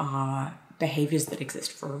negative are behaviors that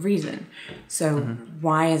exist for a reason. So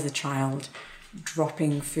why is a child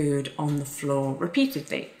dropping food on the floor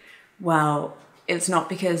repeatedly? Well, it's not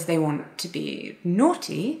because they want to be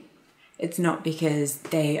naughty. It's not because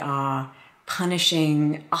they are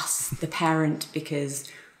punishing us, the parent, because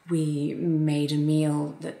we made a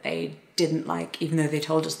meal that they didn't like, even though they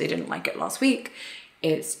told us they didn't like it last week.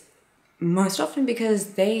 It's most often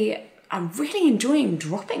because they are really enjoying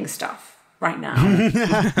dropping stuff right now,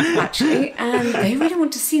 actually, and they really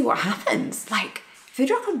want to see what happens. Like, if they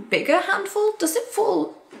drop a bigger handful, does it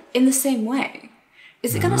fall in the same way?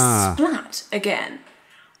 Is it going to splat again?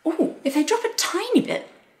 Oh, if they drop a tiny bit,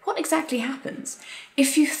 what exactly happens?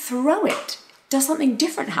 If you throw it, does something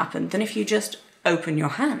different happen than if you just open your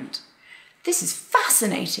hand? This is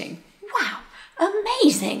fascinating. Wow,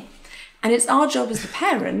 amazing. And it's our job as the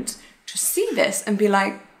parent to see this and be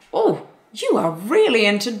like, oh, you are really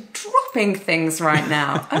into dropping things right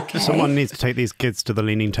now. Okay. Someone needs to take these kids to the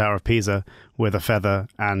Leaning Tower of Pisa with a feather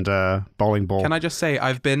and a bowling ball. Can I just say,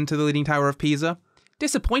 I've been to the Leaning Tower of Pisa.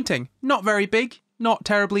 Disappointing. Not very big. Not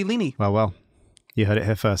terribly leany. Well. You heard it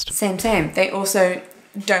here first. Same. They also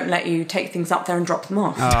don't let you take things up there and drop them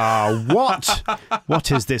off. What?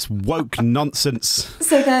 What is this woke nonsense?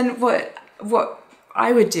 So then what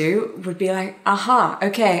I would do would be like, aha,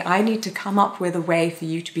 okay, I need to come up with a way for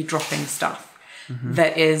you to be dropping stuff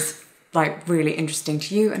that is like really interesting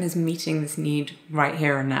to you and is meeting this need right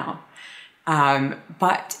here and now.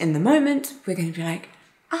 But in the moment, we're going to be like,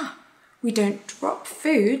 we don't drop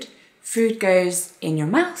food. Food goes in your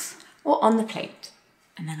mouth or on the plate.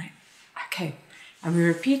 And then like, okay. And we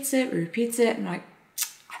repeat it, and like,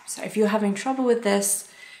 I'm sorry, if you're having trouble with this,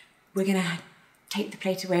 we're going to take the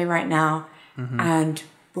plate away right now and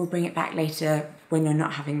we'll bring it back later when you're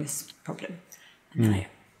not having this problem. And they're like,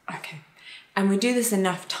 okay. And we do this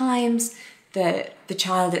enough times that the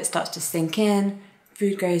child, it starts to sink in,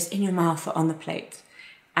 food goes in your mouth or on the plate.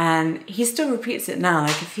 And he still repeats it now.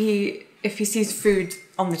 Like if he sees food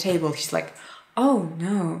on the table, he's like, oh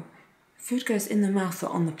no, food goes in the mouth or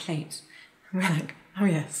on the plate. And we're like, oh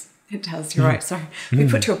yes, it does. You're right. Sorry. We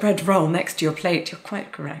put your bread roll next to your plate. You're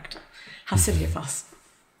quite correct. How silly of us.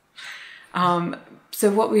 So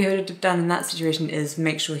what we would have done in that situation is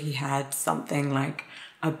make sure he had something like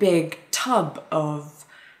a big tub of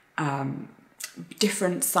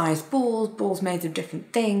different sized balls made of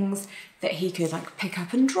different things that he could like pick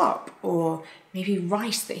up and drop, or maybe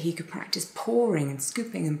rice that he could practice pouring and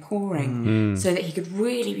scooping and pouring so that he could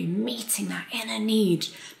really be meeting that inner need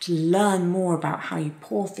to learn more about how you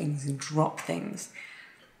pour things and drop things.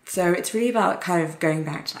 So it's really about kind of going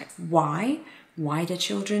back to like, why do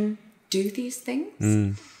children do these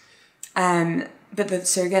things?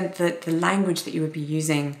 So again, the language that you would be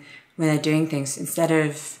using when they're doing things, instead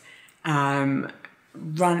of when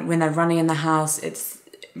they're running in the house, it's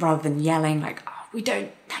rather than yelling like, oh,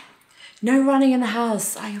 no running in the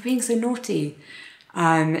house, you're being so naughty.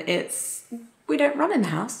 It's, we don't run in the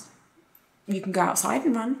house. You can go outside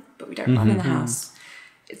and run, but we don't run in the house.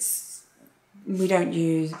 We wouldn't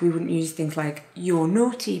use things like you're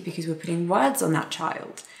naughty because we're putting words on that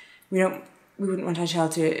child. We wouldn't want our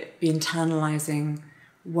child to be internalizing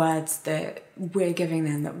words that we're giving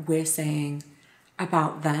them, that we're saying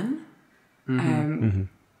about them.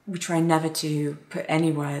 We try never to put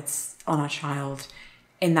any words on our child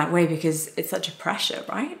in that way because it's such a pressure,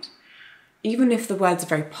 right? Even if the words are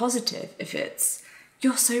very positive, if it's,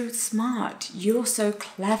 you're so smart, you're so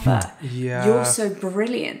clever, you're so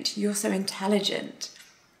brilliant, you're so intelligent,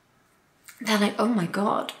 they're like, oh my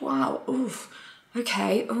God, wow, oof,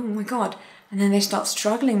 okay, oh my God. And then they start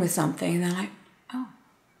struggling with something and they're like, oh,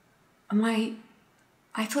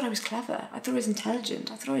 I thought I was clever, I thought I was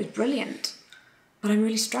intelligent, I thought I was brilliant, but I'm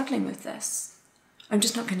really struggling with this. I'm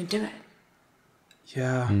just not going to do it.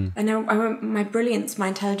 Yeah. And now my brilliance, my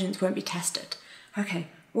intelligence won't be tested. Okay,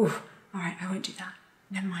 ooh, all right, I won't do that.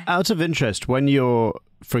 Never mind. Out of interest, when you're,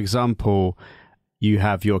 for example, you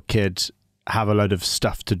have your kid have a load of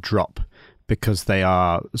stuff to drop because they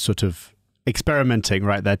are sort of experimenting,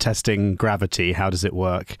 right? They're testing gravity. How does it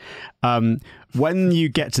work? When you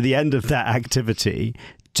get to the end of that activity,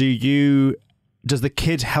 does the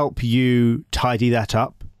kid help you tidy that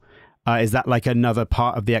up? Is that like another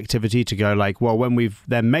part of the activity to go like, well, when we've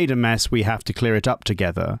then made a mess, we have to clear it up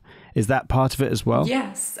together? Is that part of it as well?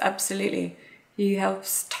 Yes, absolutely. He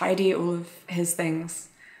helps tidy all of his things.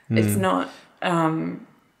 It's not,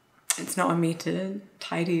 it's not on me to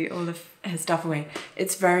tidy all of his stuff away.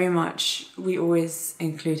 It's very much, we always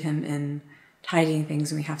include him in tidying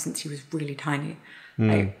things, and we have since he was really tiny.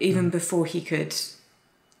 Like, even before he could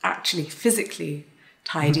actually physically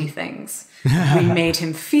tidy things, we made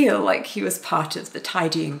him feel like he was part of the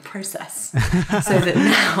tidying process, so that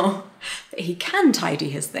now that he can tidy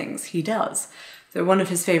his things, he does. So one of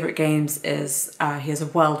his favorite games is he has a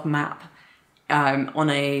world map on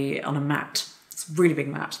a mat. It's a really big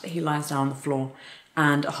mat that he lies down on the floor,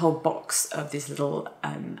 and a whole box of these little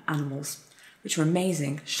animals, which are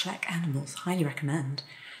amazing. Schleck animals, highly recommend.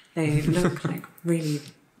 They look like really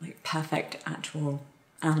like perfect actual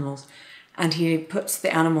animals. And he puts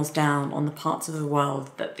the animals down on the parts of the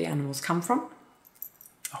world that the animals come from.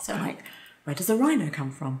 Okay. So like, where does a rhino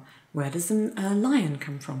come from? Where does a lion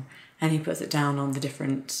come from? And he puts it down on the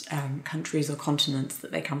different countries or continents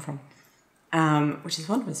that they come from, which is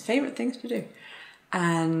one of his favourite things to do.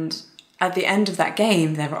 And at the end of that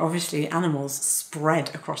game, there are obviously animals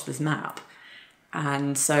spread across this map.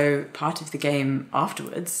 And so part of the game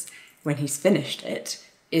afterwards, when he's finished it,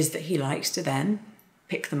 is that he likes to then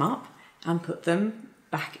pick them up and put them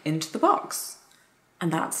back into the box.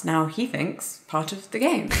 And that's now, he thinks, part of the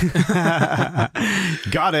game.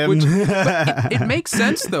 Got him. But it makes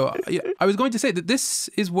sense, though. I was going to say that this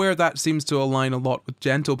is where that seems to align a lot with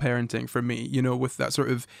gentle parenting for me, you know, with that sort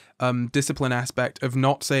of discipline aspect of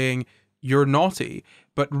not saying you're naughty,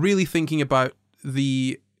 but really thinking about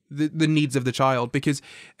the needs of the child. Because,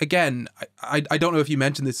 again, I don't know if you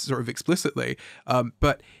mentioned this sort of explicitly,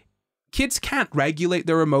 but kids can't regulate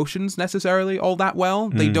their emotions necessarily all that well.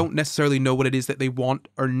 They don't necessarily know what it is that they want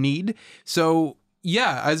or need. So,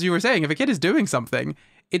 yeah, as you were saying, if a kid is doing something,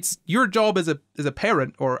 it's your job as a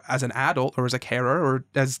parent or as an adult or as a carer or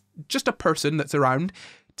as just a person that's around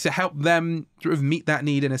to help them sort of meet that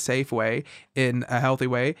need in a safe way, in a healthy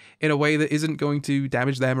way, in a way that isn't going to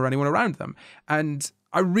damage them or anyone around them. And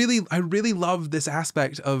I really love this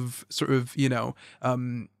aspect of sort of, you know,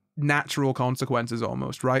 natural consequences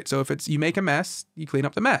almost, right? So if it's, you make a mess, you clean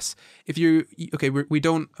up the mess. If we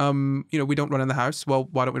don't run in the house. Well,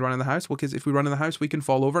 why don't we run in the house? Well, because if we run in the house, we can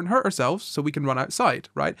fall over and hurt ourselves, so we can run outside,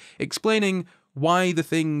 right? Explaining why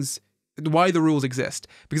the rules exist,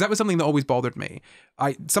 because that was something that always bothered me.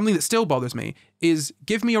 Something that still bothers me is,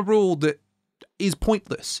 give me a rule that is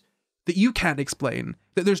pointless, that you can't explain,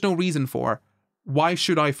 that there's no reason for. Why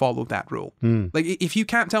should I follow that rule? Like, if you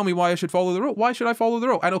can't tell me why I should follow the rule, why should I follow the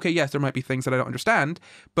rule? And okay, yes, there might be things that I don't understand,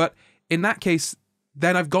 but in that case,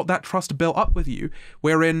 then I've got that trust built up with you,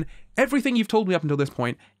 wherein everything you've told me up until this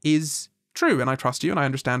point is true, and I trust you and I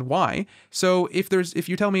understand why. So if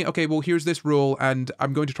you tell me, okay, well, here's this rule and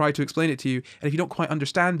I'm going to try to explain it to you, and if you don't quite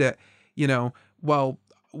understand it, you know, well,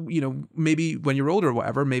 you know, maybe when you're older or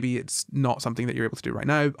whatever, maybe it's not something that you're able to do right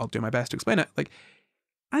now. I'll do my best to explain it. Like,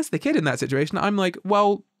 as the kid in that situation, I'm like,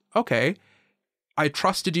 well, okay, I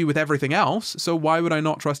trusted you with everything else, so why would I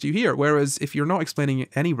not trust you here? Whereas if you're not explaining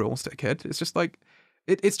any rules to a kid, it's just like,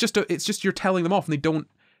 it's just you're telling them off and they don't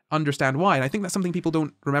understand why. And I think that's something people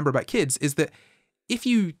don't remember about kids, is that if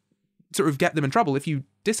you sort of get them in trouble, if you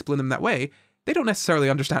discipline them that way, they don't necessarily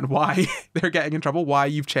understand why they're getting in trouble, why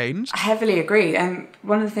you've changed. I heavily agree. And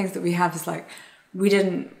one of the things that we have is, like, we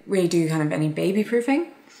didn't really do kind of any baby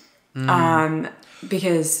proofing.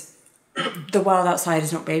 Because the world outside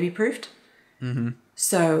is not baby proofed.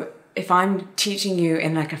 So if I'm teaching you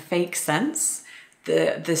in like a fake sense,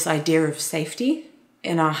 this idea of safety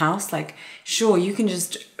in our house, like, sure, you can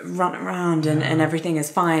just run around and everything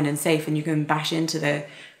is fine and safe, and you can bash into the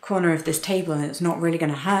corner of this table and it's not really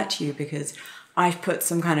going to hurt you because I've put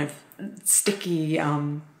some kind of sticky,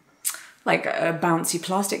 like a bouncy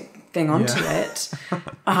plastic thing onto it.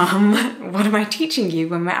 What am I teaching you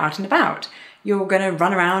when we're out and about? You're going to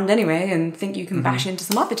run around anyway and think you can bash into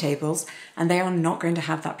some other tables, and they are not going to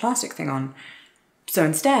have that plastic thing on. So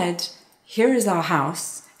instead, here is our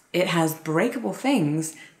house. It has breakable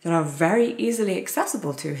things that are very easily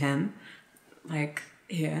accessible to him, like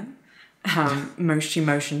here,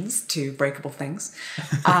 motions to breakable things,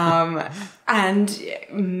 and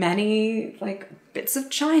many like bits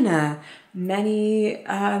of china, many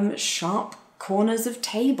sharp corners of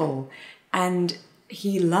table, and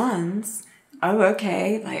he learns, oh,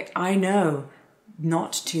 okay, like, I know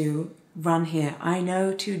not to run here. I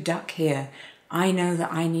know to duck here. I know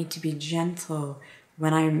that I need to be gentle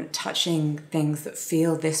when I'm touching things that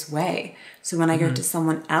feel this way. So when I go to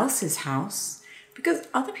someone else's house, because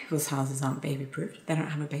other people's houses aren't baby-proofed, they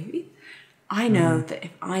don't have a baby, I know that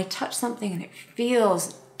if I touch something and it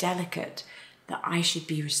feels delicate, that I should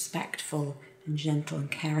be respectful and gentle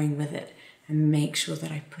and caring with it and make sure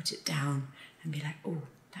that I put it down and be like, oh,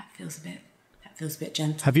 that feels a bit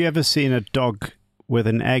gentle. Have you ever seen a dog with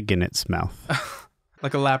an egg in its mouth?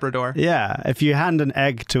 Like a Labrador. Yeah, if you hand an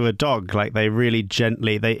egg to a dog, like they really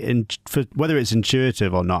gently, for whether it's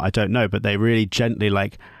intuitive or not, I don't know, but they really gently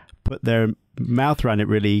like put their mouth around it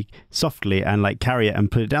really softly and like carry it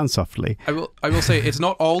and put it down softly. I will say it's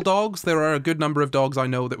not all dogs. There are a good number of dogs I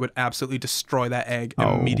know that would absolutely destroy that egg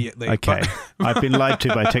immediately. Okay, I've been lied to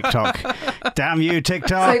by TikTok. Damn you,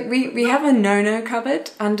 TikTok! So we have a no-no cupboard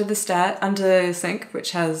under the sink,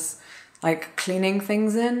 which has like cleaning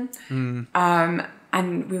things in.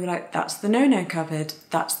 And we were like, that's the no-no cupboard.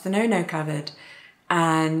 That's the no-no cupboard.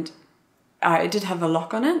 And it did have a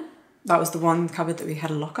lock on it. That was the one cupboard that we had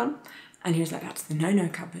a lock on. And he was like, that's the no-no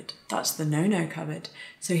cupboard. That's the no-no cupboard.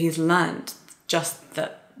 So he's learned just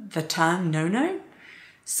the term no-no.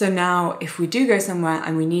 So now if we do go somewhere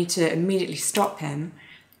and we need to immediately stop him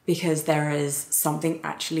because there is something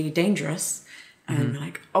actually dangerous, and we're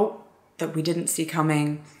like, that we didn't see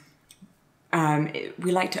coming,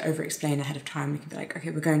 we like to over-explain ahead of time. We can be like,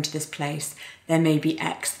 okay, we're going to this place. There may be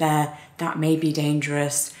X there. That may be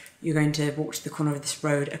dangerous. You're going to walk to the corner of this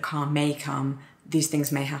road. A car may come. These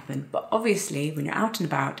things may happen. But obviously, when you're out and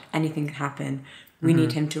about, anything can happen. We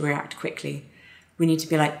need him to react quickly. We need to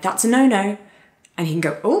be like, that's a no-no. And he can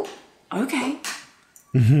go, oh, okay.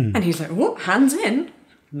 And he's like, oh, hands in.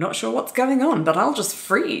 Not sure what's going on, but I'll just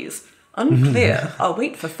freeze. Unclear. I'll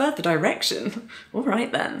wait for further direction. All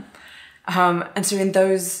right, then. And so in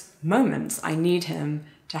those moments, I need him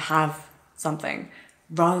to have something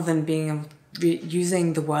rather than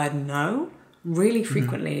using the word no really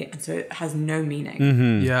frequently. And so it has no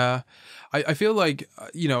meaning. Yeah. I feel like,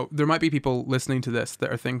 there might be people listening to this that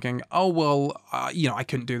are thinking, oh, well, I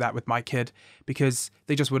couldn't do that with my kid because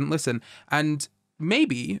they just wouldn't listen. And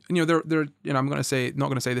maybe, I'm not going to say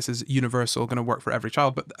this is universal, going to work for every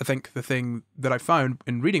child. But I think the thing that I found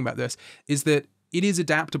in reading about this is that it is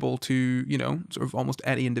adaptable to, sort of almost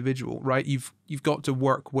any individual, right? You've got to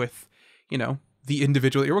work with, the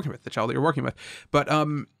individual that you're working with, the child that you're working with. But,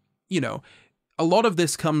 a lot of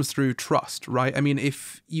this comes through trust, right? I mean,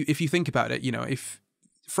 if you think about it, if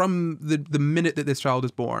from the minute that this child is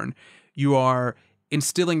born, you are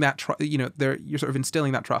instilling that trust, you're sort of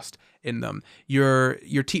instilling that trust in them. You're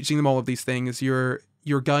teaching them all of these things. You're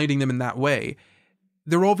guiding them in that way.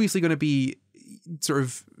 They're obviously going to be sort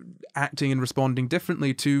of acting and responding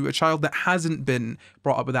differently to a child that hasn't been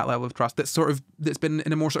brought up with that level of trust, that's been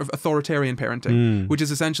in a more sort of authoritarian parenting, which is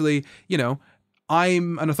essentially,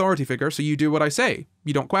 I'm an authority figure, so you do what I say.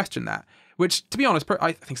 You don't question that. Which, to be honest,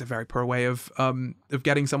 I think is a very poor way of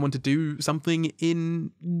getting someone to do something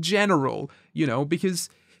in general, because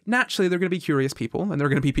naturally they're going to be curious people, and they're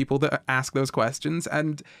going to be people that ask those questions,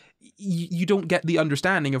 and you don't get the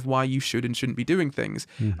understanding of why you should and shouldn't be doing things.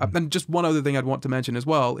 And just one other thing I'd want to mention as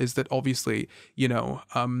well is that obviously, there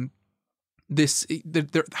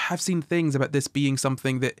have seen things about this being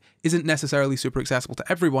something that isn't necessarily super accessible to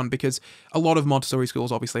everyone, because a lot of Montessori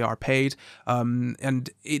schools obviously are paid, and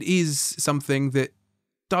it is something that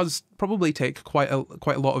does probably take quite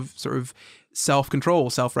a lot of sort of self-control,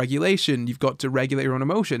 self-regulation. You've got to regulate your own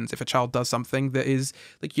emotions. If a child does something that is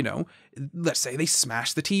like, let's say they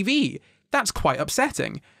smash the TV, that's quite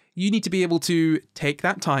upsetting. You need to be able to take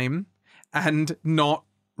that time and not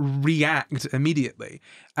react immediately.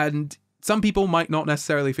 And some people might not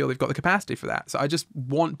necessarily feel they've got the capacity for that. So I just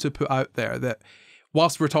want to put out there that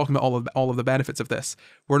whilst we're talking about all of the benefits of this,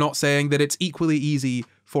 we're not saying that it's equally easy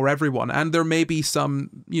for everyone. And there may be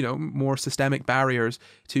some, more systemic barriers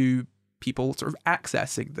to people sort of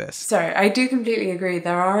accessing this. So I do completely agree.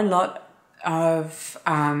 There are a lot of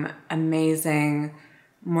amazing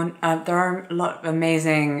Instagram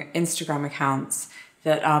accounts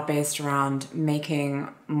that are based around making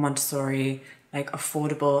Montessori like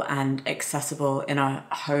affordable and accessible in a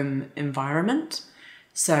home environment.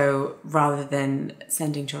 So rather than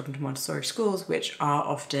sending children to Montessori schools, which are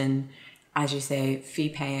often, as you say, fee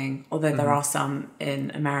paying, although there are some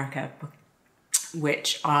in America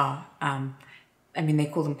which are, they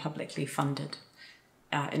call them publicly funded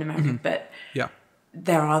in America, but yeah,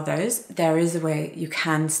 there are those. There is a way you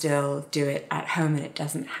can still do it at home, and it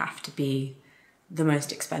doesn't have to be the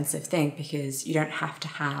most expensive thing, because you don't have to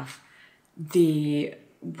have the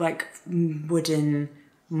like wooden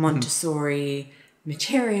Montessori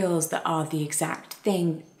materials that are the exact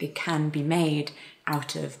thing. They can be made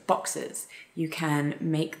out of boxes. You can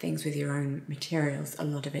make things with your own materials. A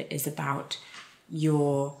lot of it is about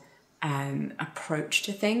your approach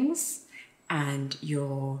to things and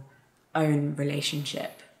your own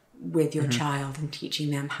relationship with your child, and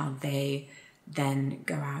teaching them how they then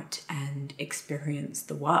go out and experience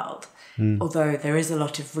the world. Although there is a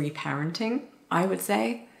lot of reparenting, I would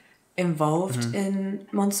say, involved in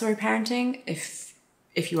Montessori parenting.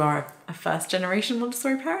 If you are a first generation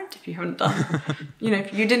Montessori parent, if you haven't done,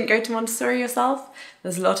 if you didn't go to Montessori yourself,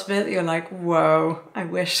 there's a lot of it that you're like, whoa, I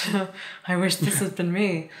wish this had been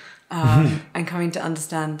me. And coming to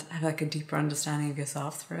have like a deeper understanding of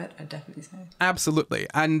yourself through it, I'd definitely say. Absolutely.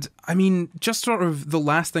 And I mean, just sort of the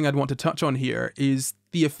last thing I'd want to touch on here is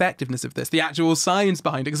the effectiveness of this, the actual science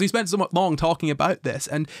behind it, because we spent so long talking about this.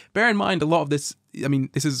 And bear in mind, a lot of this, I mean,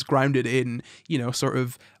 this is grounded in, sort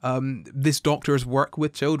of this doctor's work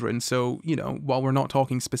with children. So, while we're not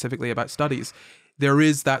talking specifically about studies, there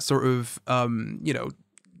is that sort of,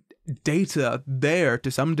 data there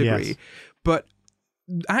to some degree. Yes. But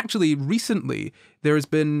actually, recently there's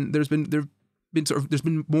been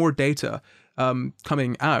more data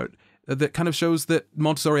coming out that kind of shows that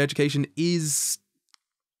Montessori education is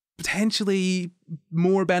potentially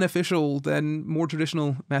more beneficial than more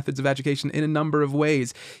traditional methods of education in a number of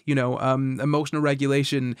ways. Emotional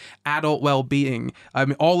regulation, adult well-being. I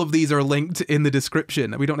mean, all of these are linked in the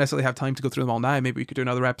description. We don't necessarily have time to go through them all now. Maybe we could do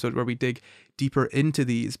another episode where we dig deeper into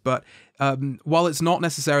these. But while it's not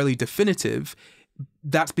necessarily definitive,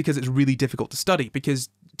 that's because it's really difficult to study, because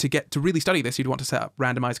to really study this, you'd want to set up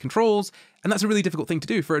randomized controls, and that's a really difficult thing to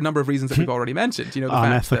do for a number of reasons that we've already mentioned. The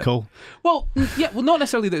unethical. Not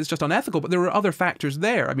necessarily that it's just unethical, but there are other factors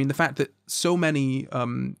there. I mean, the fact that so many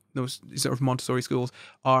those sort of Montessori schools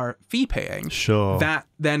are fee-paying, sure, that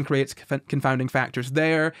then creates confounding factors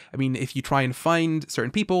there. I mean, if you try and find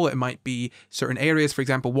certain people, it might be certain areas. For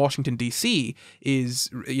example, Washington D.C. is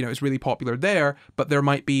really popular there, but there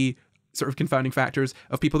might be sort of confounding factors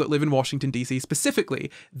of people that live in Washington, D.C.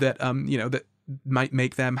 specifically that, that might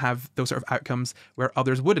make them have those sort of outcomes where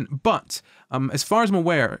others wouldn't. But as far as I'm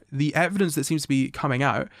aware, the evidence that seems to be coming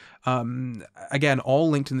out, again, all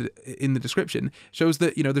linked in the description, shows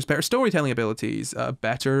that, there's better storytelling abilities,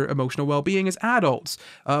 better emotional well-being as adults,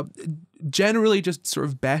 generally just sort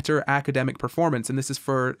of better academic performance. And this is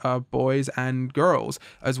for boys and girls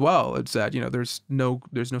as well. It's said, there's no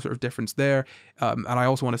sort of difference there. And I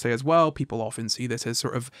also want to say as well, people often see this as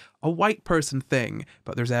sort of a white person thing,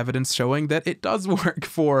 but there's evidence showing that it does work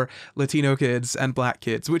for Latino kids and Black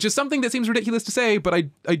kids, which is something that seems ridiculous to say, but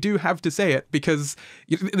I do have to say it because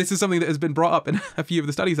this is something that has been brought up in a few of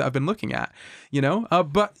the studies that I've been looking at,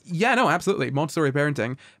 but yeah, no, absolutely. Montessori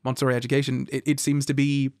parenting, Montessori education, it seems to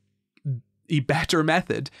be a better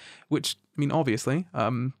method, which, I mean, obviously,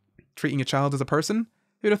 treating a child as a person,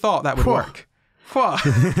 who'd have thought that would work?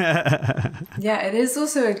 Yeah, it is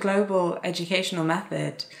also a global educational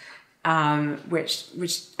method, which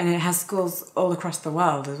and it has schools all across the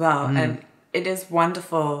world as well. And it is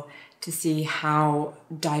wonderful to see how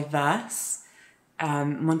diverse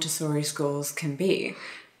Montessori schools can be,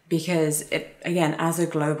 because it, again, as a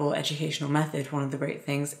global educational method, one of the great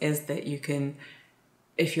things is that you can,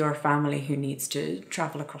 if you're a family who needs to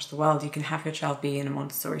travel across the world, you can have your child be in a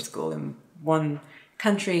Montessori school in one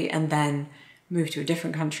country and then move to a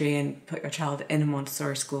different country and put your child in a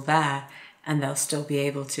Montessori school there, and they'll still be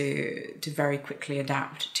able to very quickly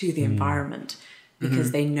adapt to the environment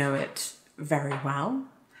because they know it very well,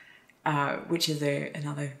 which is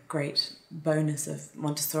another great bonus of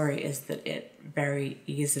Montessori, is that it very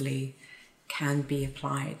easily can be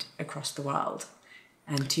applied across the world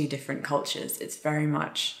and to different cultures. It's very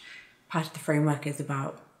much part of the framework is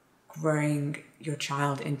about growing your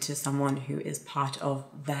child into someone who is part of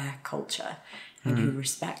their culture and who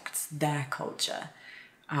respects their culture.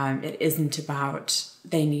 It isn't about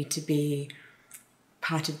they need to be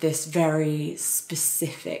part of this very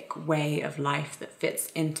specific way of life that fits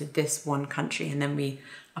into this one country and then we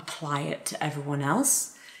apply it to everyone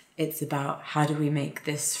else. It's about how do we make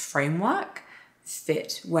this framework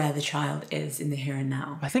fit where the child is in the here and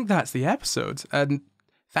now. I think that's the episode. And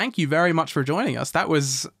thank you very much for joining us. That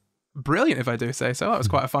was brilliant, if I do say so. That was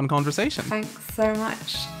quite a fun conversation. Thanks so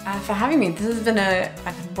much for having me. This has been a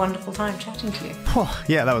wonderful time chatting to you.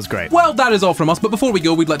 Yeah, that was great. Well, that is all from us, but before we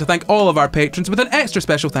go, we'd like to thank all of our patrons with an extra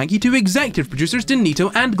special thank you to executive producers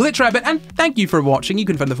Denito and Glitchrabbit, and thank you for watching. You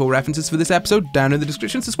can find the full references for this episode down in the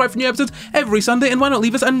description. Subscribe for new episodes every Sunday, and why not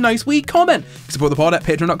leave us a nice wee comment? You can support the pod at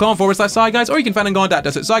patreon.com/SciGuys, or you can find and contact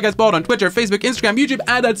us at SciGuysPod on Twitter, Facebook, Instagram, YouTube,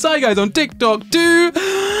 and at SciGuys on TikTok too.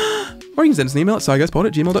 Or you can send us an email at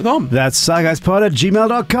sciguyspod@gmail.com. That's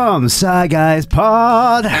sciguyspod@gmail.com.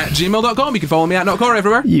 Sciguyspod@gmail.com. You can follow me at NotCore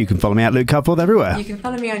everywhere. You can follow me at Luke Cupforth everywhere. You can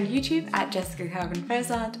follow me on YouTube at Jessica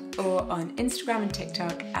Cogan-Farzad, or on Instagram and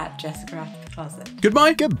TikTok at Jessica Out of the Closet.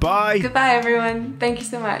 Goodbye. Goodbye. Goodbye, everyone. Thank you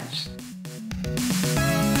so much.